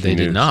 Oh, breaking news.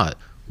 They did not.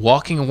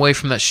 Walking away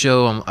from that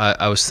show,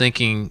 I was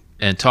thinking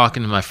and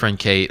talking to my friend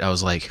Kate, I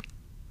was like,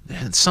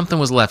 something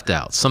was left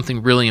out,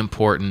 something really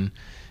important.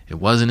 It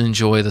wasn't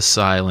Enjoy the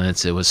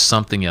Silence. It was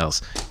something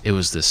else. It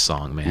was this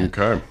song, man.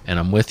 Okay. And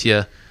I'm with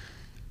you.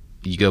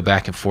 You go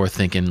back and forth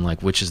thinking,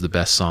 like, which is the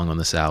best song on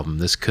this album?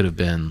 This could have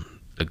been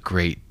a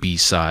great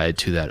B-side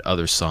to that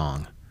other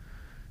song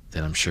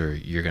that I'm sure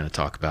you're going to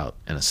talk about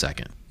in a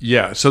second.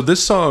 Yeah, so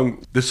this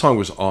song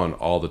was on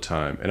all the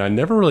time, and I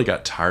never really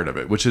got tired of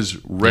it, which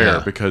is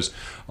rare because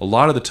a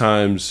lot of the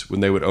times when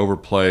they would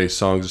overplay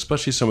songs,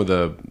 especially some of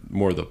the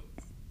more the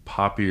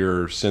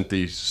poppier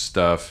synthy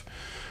stuff,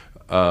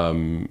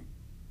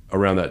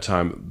 around that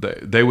time,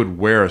 they would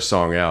wear a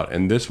song out,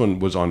 and this one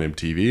was on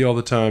MTV all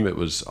the time. It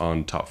was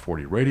on Top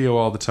 40 radio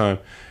all the time.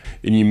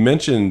 And you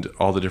mentioned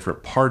all the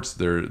different parts.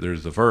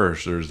 There's the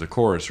verse, there's the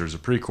chorus, there's the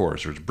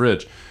pre-chorus, there's a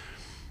bridge,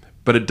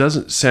 but it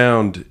doesn't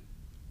sound.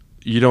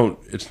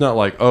 It's not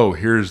like, oh,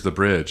 here's the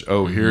bridge,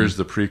 oh, here's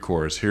the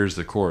pre-chorus, here's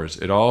the chorus.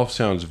 It all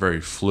sounds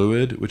very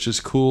fluid, which is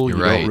cool. You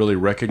don't really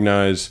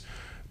recognize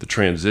the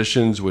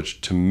transitions,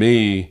 which to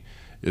me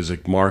is a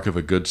mark of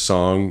a good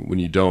song,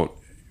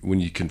 when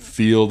you can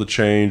feel the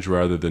change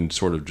rather than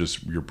sort of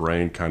just your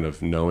brain kind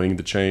of knowing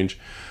the change.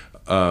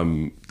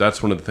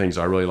 That's one of the things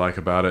I really like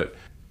about it.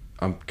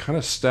 I'm kind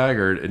of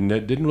staggered, and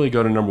it didn't really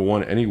go to number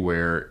one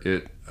anywhere.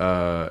 It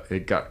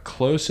got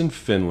close in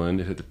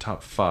Finland. It hit the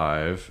top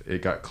 5.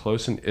 It got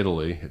close in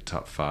Italy. Hit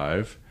top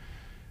 5.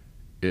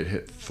 It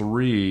hit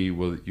 3.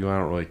 Well, I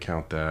don't really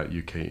count that.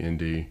 UK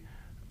indie.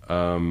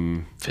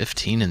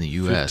 15 in the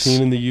U.S.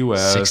 15 in the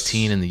U.S.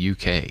 16 in the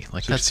U.K.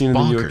 Like, that's 16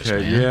 bonkers, in the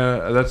UK. man.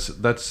 Yeah,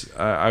 that's.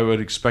 I would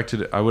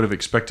have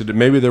expected it.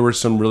 Maybe there were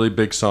some really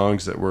big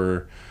songs that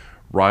were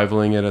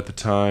rivaling it at the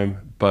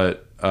time,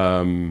 but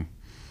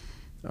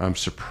I'm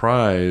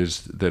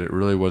surprised that it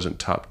really wasn't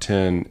top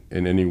 10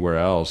 in anywhere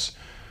else.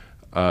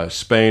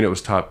 Spain, it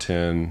was top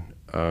 10.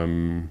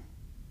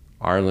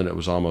 Ireland, it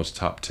was almost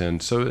top 10.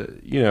 So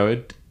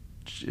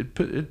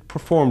it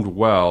performed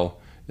well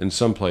in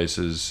some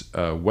places.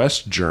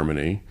 West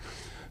Germany,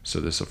 so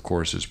this of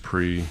course is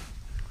pre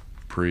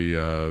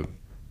Berlin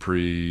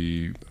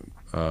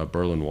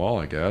Wall,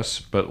 I guess.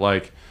 But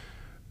like,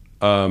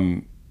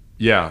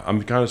 yeah,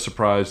 I'm kind of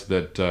surprised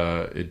that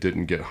it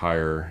didn't get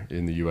higher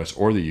in the U.S.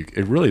 or the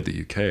UK. Really,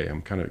 the UK.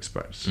 I'm kind of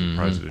surprised it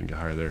didn't get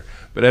higher there.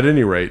 But at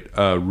any rate,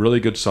 really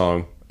good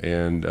song,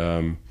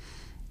 and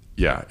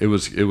yeah, it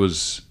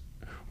was.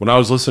 When I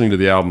was listening to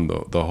the album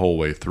the whole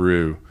way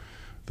through,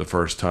 the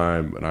first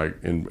time,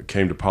 and it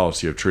came to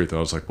Policy of Truth, I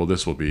was like, well,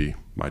 this will be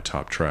my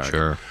top track.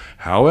 Sure.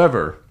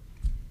 However,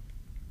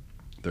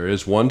 there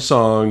is one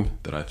song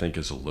that I think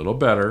is a little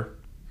better.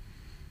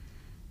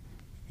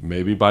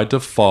 maybe by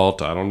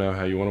default. I don't know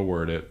how you want to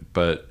word it,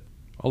 but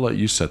I'll let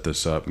you set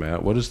this up,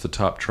 Matt. What is the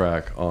top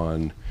track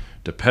on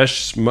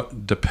Depeche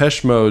Mode's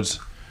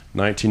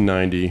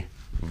 1990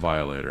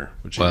 Violator?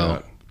 What you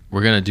got?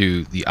 We're going to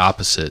do the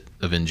opposite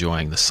of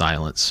enjoying the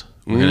silence.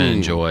 We're going to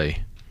enjoy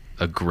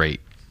a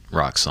great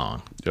rock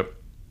song. Yep.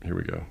 Here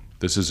we go.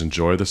 This is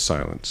Enjoy the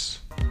Silence.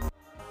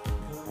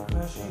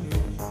 Crashing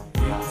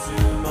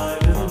into my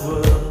little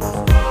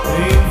world,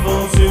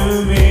 painful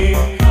to me,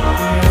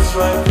 yes,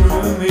 right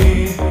through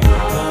me.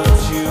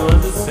 Don't you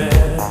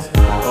understand?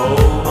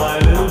 Oh, my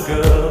little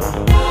girl,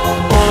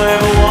 all I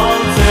ever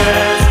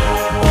wanted,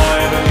 all I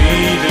ever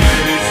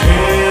needed is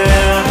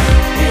here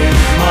in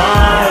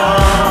my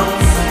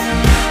arms.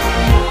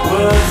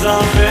 Words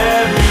are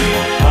very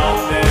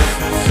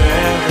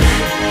unnecessary,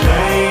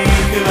 they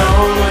can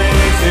only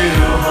do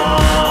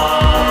harm.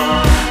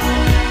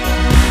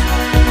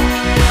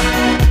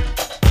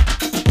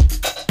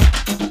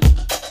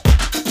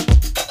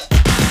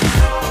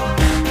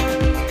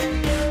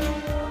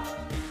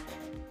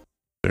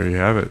 There you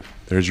have it.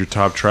 There's your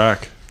top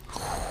track.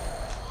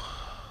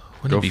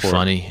 Wouldn't it be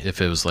funny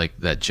if it was like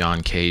that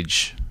John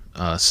Cage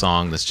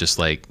song that's just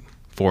like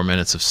 4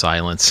 minutes of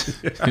silence?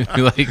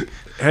 Like,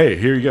 Hey,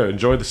 here you go.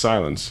 Enjoy the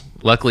silence.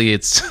 luckily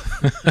it's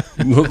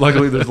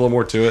Luckily, there's a little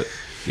more to it.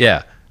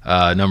 yeah,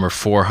 number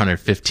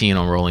 415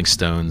 on Rolling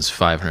Stone's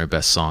 500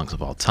 Best Songs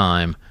of All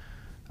Time.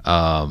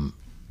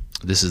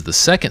 This is the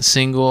second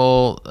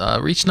single,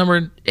 reached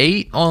number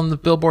 8 on the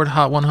Billboard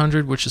Hot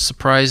 100, which is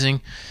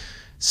surprising.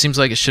 Seems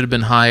like it should have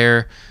been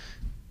higher.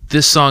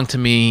 This song to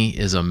me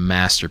is a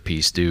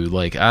masterpiece, dude.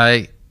 Like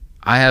I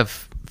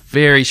have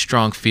very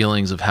strong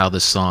feelings of how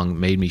this song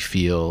made me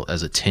feel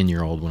as a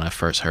 10-year-old when I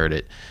first heard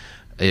it.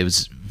 It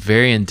was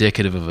very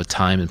indicative of a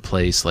time and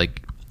place.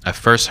 Like I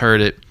first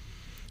heard it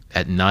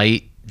at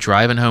night,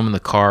 driving home in the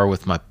car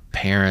with my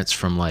parents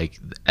from like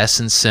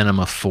Essen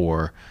Cinema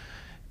 4.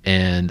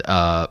 And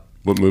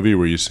What movie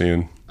were you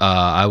seeing?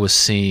 I was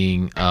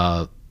seeing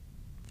I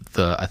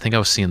think I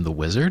was seeing The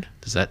Wizard.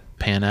 Does that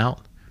pan out?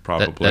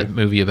 Probably. That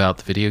movie about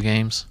the video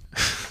games.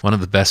 One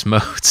of the best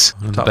modes.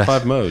 Top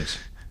 5 modes.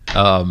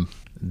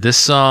 This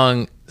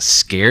song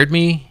scared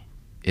me.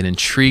 It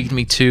intrigued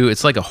me too.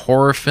 It's like a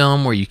horror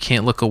film where you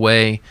can't look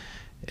away.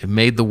 It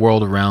made the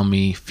world around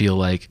me feel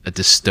like a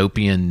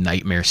dystopian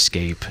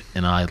nightmarescape,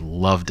 and I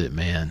loved it,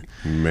 man.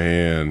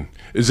 Man.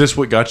 Is this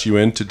what got you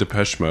into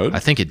Depeche Mode? I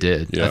think it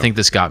did. Yeah. I think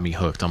this got me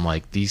hooked. I'm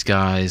like, these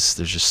guys,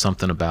 there's just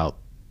something about,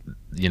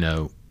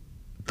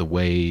 the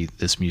way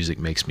this music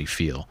makes me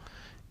feel.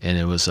 And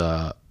it was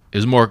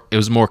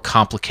more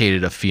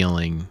complicated a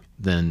feeling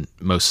than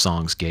most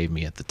songs gave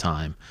me at the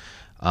time.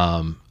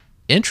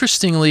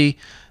 Interestingly,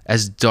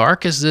 as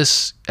dark as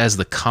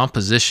the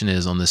composition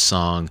is on this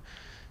song,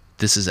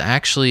 this is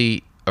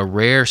actually a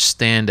rare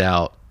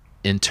standout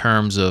in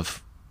terms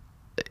of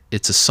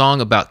it's a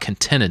song about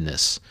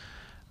contentedness.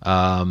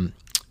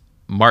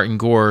 Martin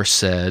Gore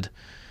said,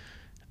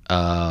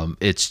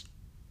 it's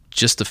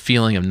just a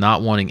feeling of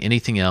not wanting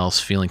anything else,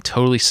 feeling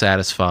totally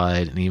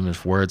satisfied, and even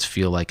if words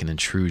feel like an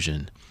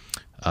intrusion,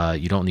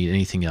 you don't need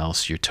anything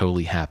else. You're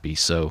totally happy.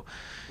 So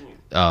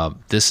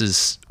this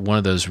is one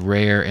of those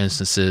rare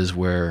instances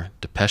where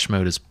Depeche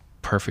Mode is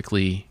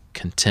perfectly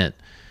content.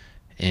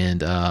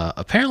 And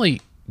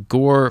apparently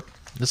Gore,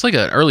 it's like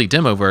an early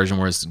demo version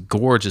where it's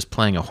Gore just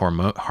playing a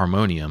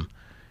harmonium,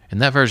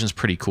 and that version's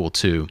pretty cool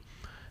too.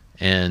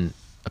 And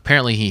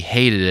apparently he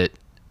hated it.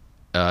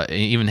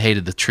 He even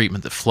hated the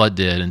treatment that Flood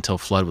did until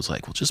Flood was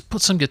like, well, just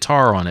put some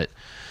guitar on it.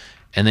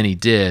 And then he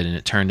did, and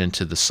it turned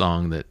into the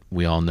song that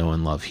we all know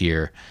and love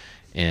here,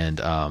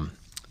 and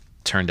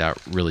turned out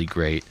really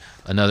great.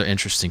 Another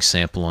interesting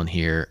sample on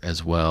here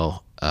as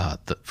well,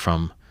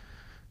 from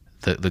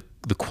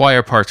the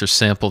choir parts are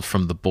sampled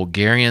from the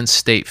Bulgarian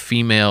state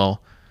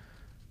female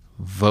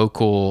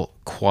vocal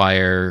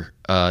choir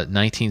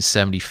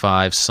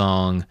 1975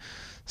 song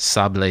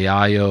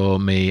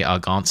Sableayo me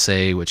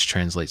Aganse, which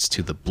translates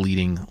to the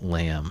bleeding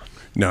lamb.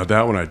 Now,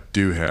 that one I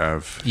do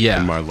have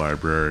in my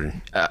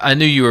library. I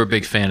knew you were a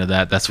big fan of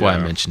that. That's why I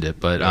mentioned it.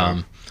 But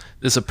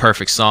this is a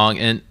perfect song.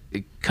 And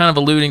kind of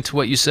alluding to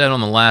what you said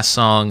on the last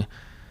song,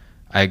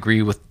 I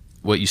agree with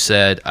what you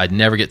said. I'd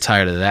never get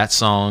tired of that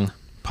song,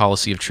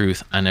 Policy of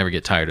Truth. I never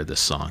get tired of this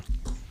song.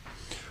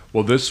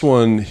 Well, this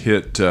one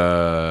hit.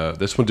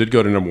 This one did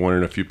go to number 1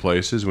 in a few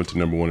places. Went to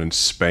number 1 in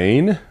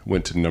Spain.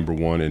 Went to number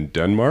 1 in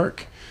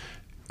Denmark,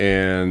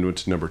 and went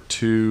to number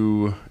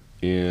 2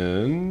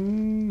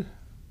 in.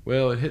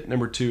 Well, it hit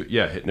number 2.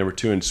 Yeah, it hit number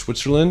 2 in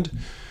Switzerland.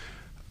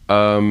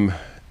 So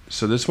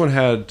this one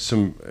had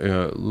some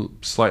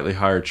slightly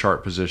higher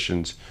chart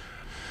positions.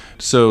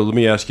 So let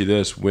me ask you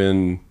this: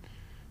 when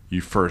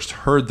you first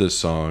heard this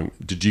song,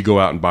 did you go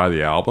out and buy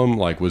the album?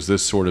 Like, was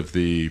this sort of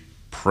the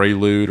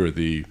prelude, or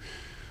did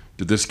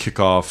this kick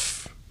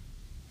off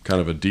kind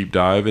of a deep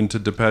dive into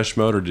Depeche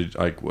Mode, or did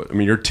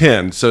you're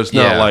 10, so it's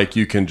not like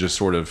you can just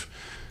sort of.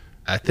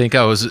 I think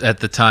I was at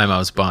the time I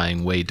was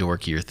buying way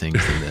dorkier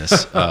things than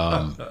this.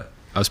 I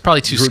was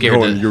probably too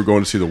scared. You were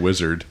going to see The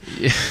Wizard.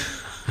 Yeah,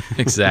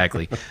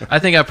 exactly. I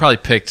think I probably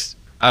picked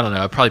I don't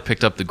know. I probably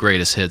picked up the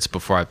greatest hits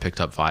before I picked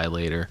up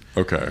Violator.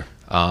 Okay.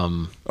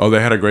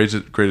 They had a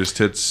greatest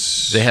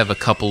hits. They have a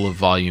couple of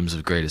volumes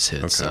of greatest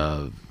hits,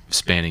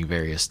 spanning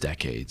various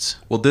decades.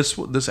 Well,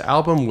 this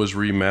album was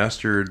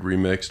remastered,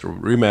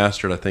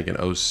 I think, in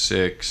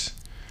 2006,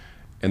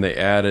 and they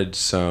added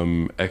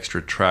some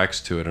extra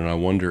tracks to it, and I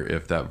wonder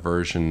if that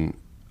version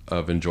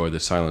of Enjoy the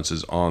Silence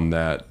is on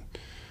that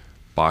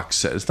box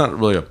set. It's not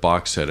really a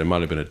box set. It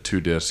might have been a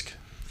 2-disc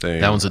thing.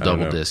 That one's a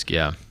double disc,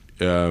 yeah.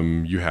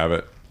 You have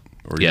it?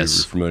 Or yes.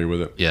 You're familiar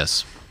with it?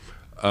 Yes.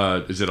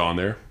 Is it on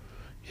there?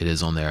 It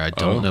is on there. I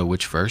don't know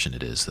which version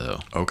it is,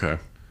 though. Okay.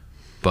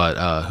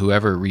 But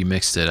whoever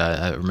remixed it,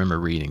 I remember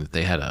reading that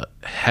they had a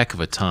heck of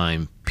a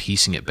time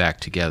piecing it back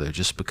together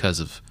just because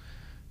of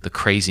the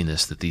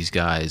craziness that these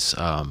guys,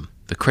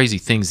 the crazy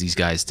things these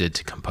guys did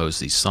to compose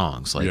these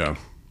songs. Like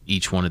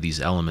each one of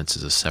these elements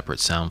is a separate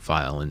sound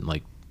file, and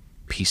like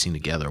piecing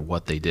together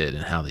what they did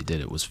and how they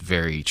did it was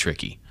very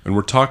tricky. And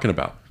we're talking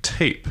about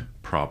tape,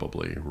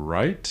 probably,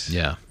 right?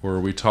 Yeah. Or are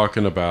we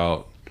talking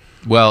about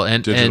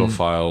digital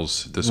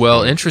files?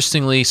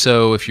 Interestingly,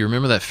 so if you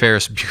remember that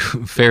Ferris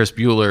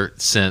Bueller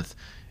synth,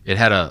 it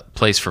had a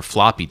place for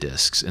floppy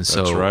disks, and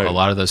so a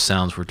lot of those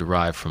sounds were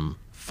derived from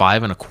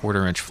 5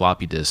 1/4 inch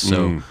floppy disks.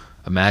 So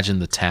imagine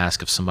the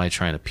task of somebody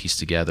trying to piece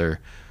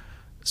together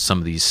some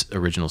of these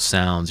original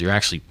sounds. You're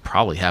actually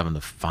probably having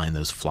to find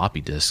those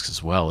floppy disks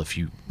as well. If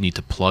you need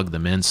to plug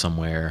them in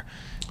somewhere,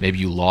 maybe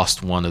you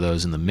lost one of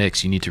those in the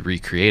mix, you need to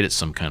recreate it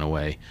some kind of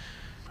way.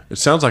 It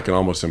sounds like an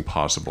almost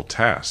impossible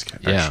task,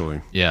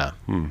 actually. Yeah.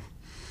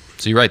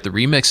 So you're right. The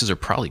remixes are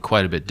probably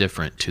quite a bit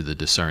different to the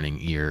discerning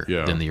ear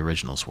than the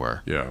originals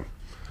were. Yeah.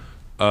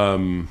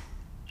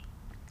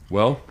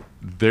 Well,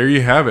 there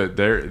you have it.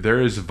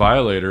 There is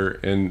Violator.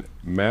 And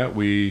Matt,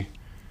 you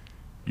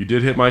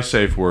did hit my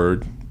safe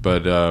word,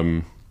 but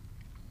well,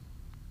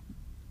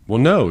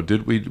 no,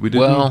 did we didn't?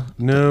 Well,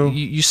 no.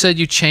 You said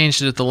you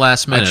changed it at the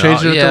last minute. I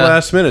changed it at the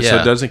last minute, so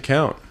it doesn't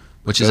count.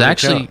 Which is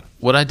actually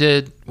what I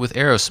did with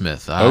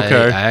Aerosmith.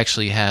 I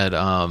actually had.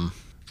 Oh,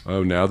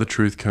 now the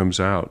truth comes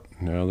out.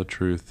 Now the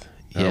truth.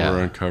 Now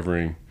we're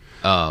uncovering.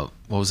 What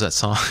was that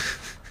song?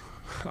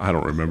 I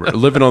don't remember.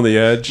 Living on the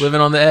Edge. Living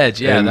on the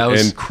Edge. Yeah,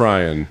 and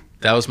Crying.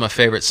 That was my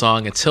favorite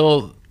song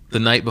until the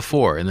night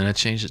before, and then I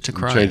changed it to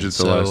Crying. Changed it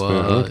to last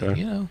minute. Okay.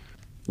 You know.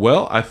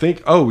 Well, I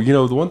think. Oh,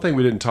 the one thing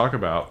we didn't talk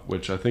about,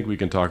 which I think we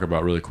can talk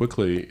about really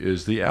quickly,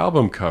 is the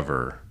album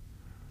cover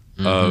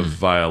of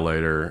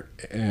Violator.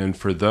 And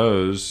for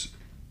those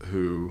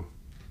who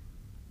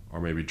are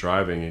maybe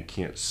driving and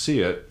can't see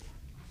it,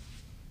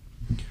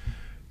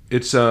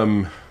 it's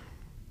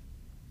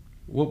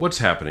what's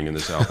happening in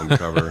this album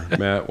cover,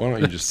 Matt? Why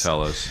don't you just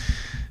tell us?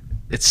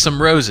 It's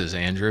some roses,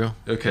 Andrew.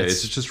 Okay,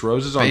 is it just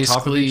roses on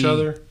top of each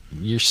other?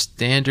 Your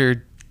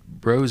standard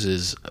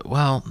roses.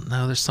 Well,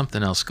 no, there's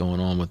something else going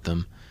on with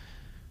them.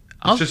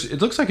 It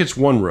looks like it's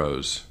one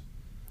rose.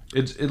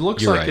 It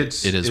looks You're like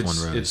right. It is one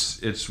rose.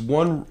 It's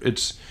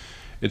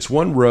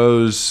one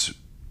rose.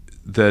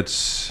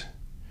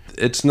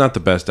 It's not the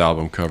best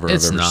album cover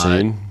I've ever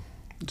seen.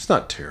 It's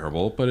not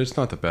terrible, but it's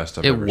not the best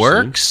I've ever seen. It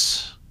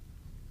works,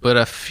 but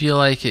I feel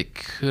like it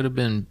could have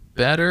been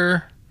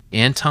better.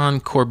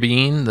 Anton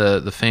Corbijn,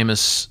 the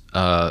famous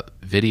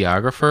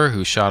videographer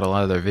who shot a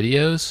lot of their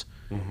videos,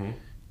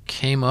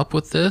 came up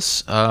with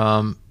this.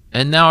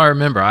 And now I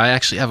remember, I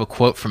actually have a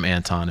quote from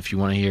Anton if you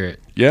want to hear it.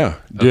 Yeah.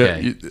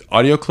 Okay.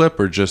 Audio clip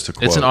or just a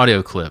quote? It's an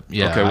audio clip.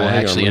 Yeah. Okay, well, I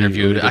actually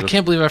interviewed it. I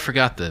can't believe I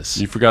forgot this.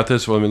 You forgot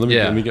this? Well,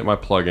 let me get my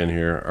plug in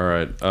here. All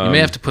right. You may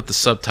have to put the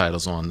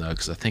subtitles on, though,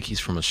 because I think he's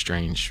from a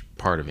strange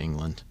part of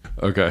England.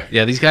 Okay.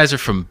 Yeah, these guys are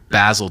from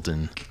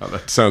Basildon. Oh,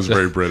 that sounds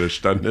very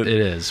British, doesn't it? It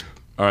is.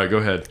 All right, go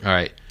ahead. All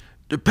right.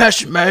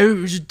 Depeche Mode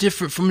is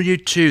different from you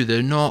two.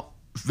 They're not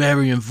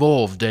very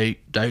involved. They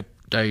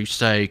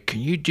say, can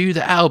you do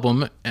the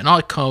album? And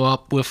I come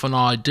up with an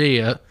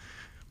idea.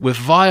 With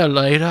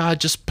Violator, I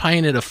just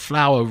painted a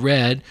flower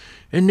red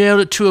and nailed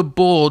it to a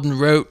board and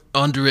wrote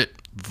under it,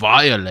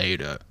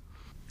 Violator.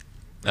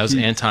 That was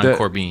Anton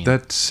Corbijn.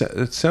 That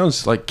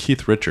sounds like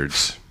Keith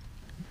Richards.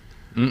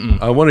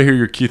 I want to hear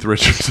your Keith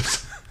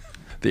Richards.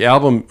 The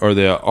album or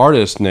the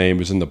artist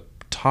name is in the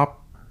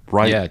top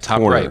right corner.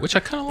 Top right, which I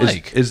kind of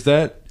like. Is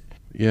that...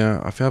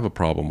 Yeah, I have a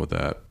problem with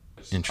that.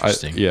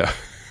 Interesting. Yeah.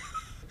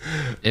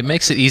 It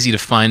makes it easy to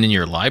find in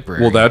your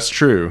library. Well, that's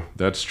true.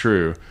 That's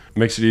true. It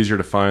makes it easier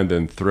to find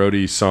than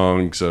throaty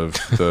songs of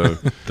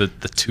the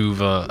the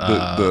tuba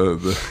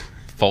the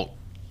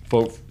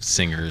folk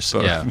singers.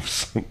 Yeah,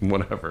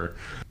 whatever.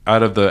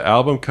 Out of the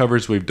album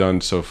covers we've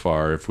done so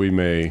far, if we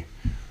may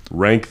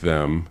rank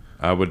them,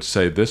 I would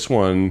say this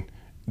one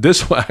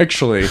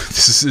actually.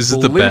 This is the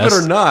best. Believe it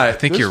or not, I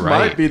think you're right.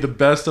 This might be the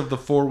best of the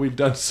 4 we've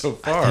done so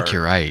far. I think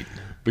you're right.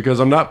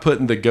 Because I'm not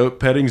putting the goat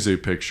petting zoo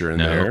picture in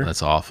there. No,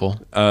 that's awful.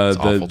 That's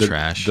awful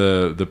trash.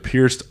 The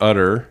pierced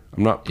udder,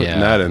 I'm not putting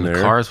that in there.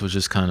 The Cars was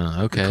just kind of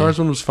okay. The Cars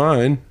one was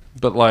fine,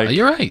 but like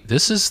you're right.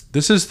 This is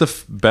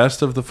the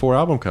best of the 4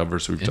 album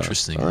covers we've done.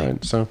 Interesting. All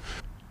right, so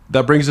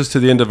That brings us to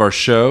the end of our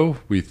show.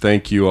 We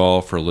thank you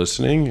all for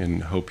listening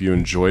and hope you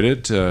enjoyed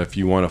it. If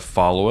you want to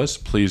follow us,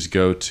 please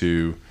go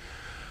to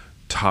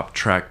Top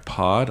Track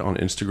Pod on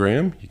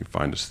Instagram. You can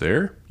find us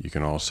there. You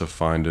can also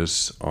find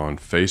us on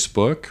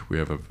Facebook. We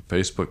have a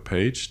Facebook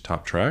page,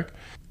 Top Track.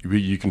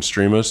 You can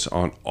stream us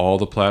on all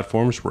the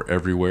platforms. We're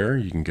everywhere.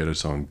 You can get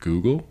us on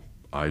Google,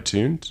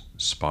 iTunes,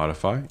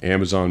 Spotify,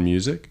 Amazon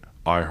Music,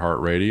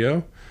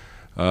 iHeartRadio,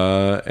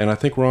 and I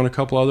think we're on a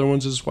couple other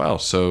ones as well.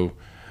 So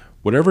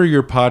whatever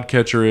your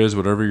podcatcher is,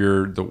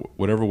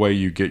 whatever way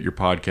you get your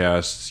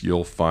podcasts,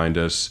 you'll find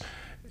us.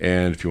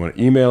 And if you want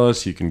to email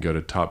us, you can go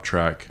to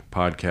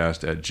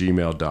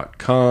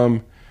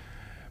toptrackpodcast@gmail.com.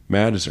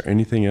 Matt, is there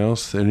anything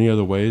else? Any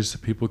other ways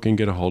that people can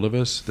get a hold of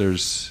us?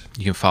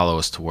 You can follow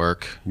us to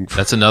work.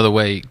 That's another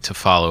way to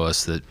follow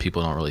us that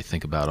people don't really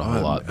think about a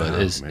whole lot, but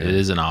it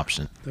is an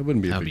option. That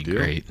wouldn't be a big deal.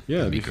 Great. Yeah,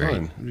 that'd be great.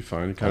 Fine. It'd be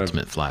fine.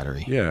 Ultimate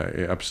flattery. Yeah,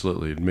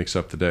 absolutely. It'd mix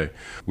up the day.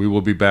 We will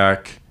be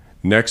back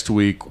next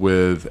week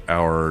with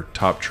our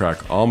Top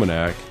Track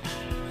Almanac,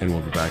 and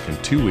we'll be back in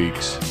 2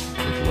 weeks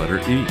with letter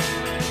E.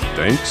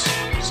 Thanks.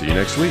 See you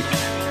next week.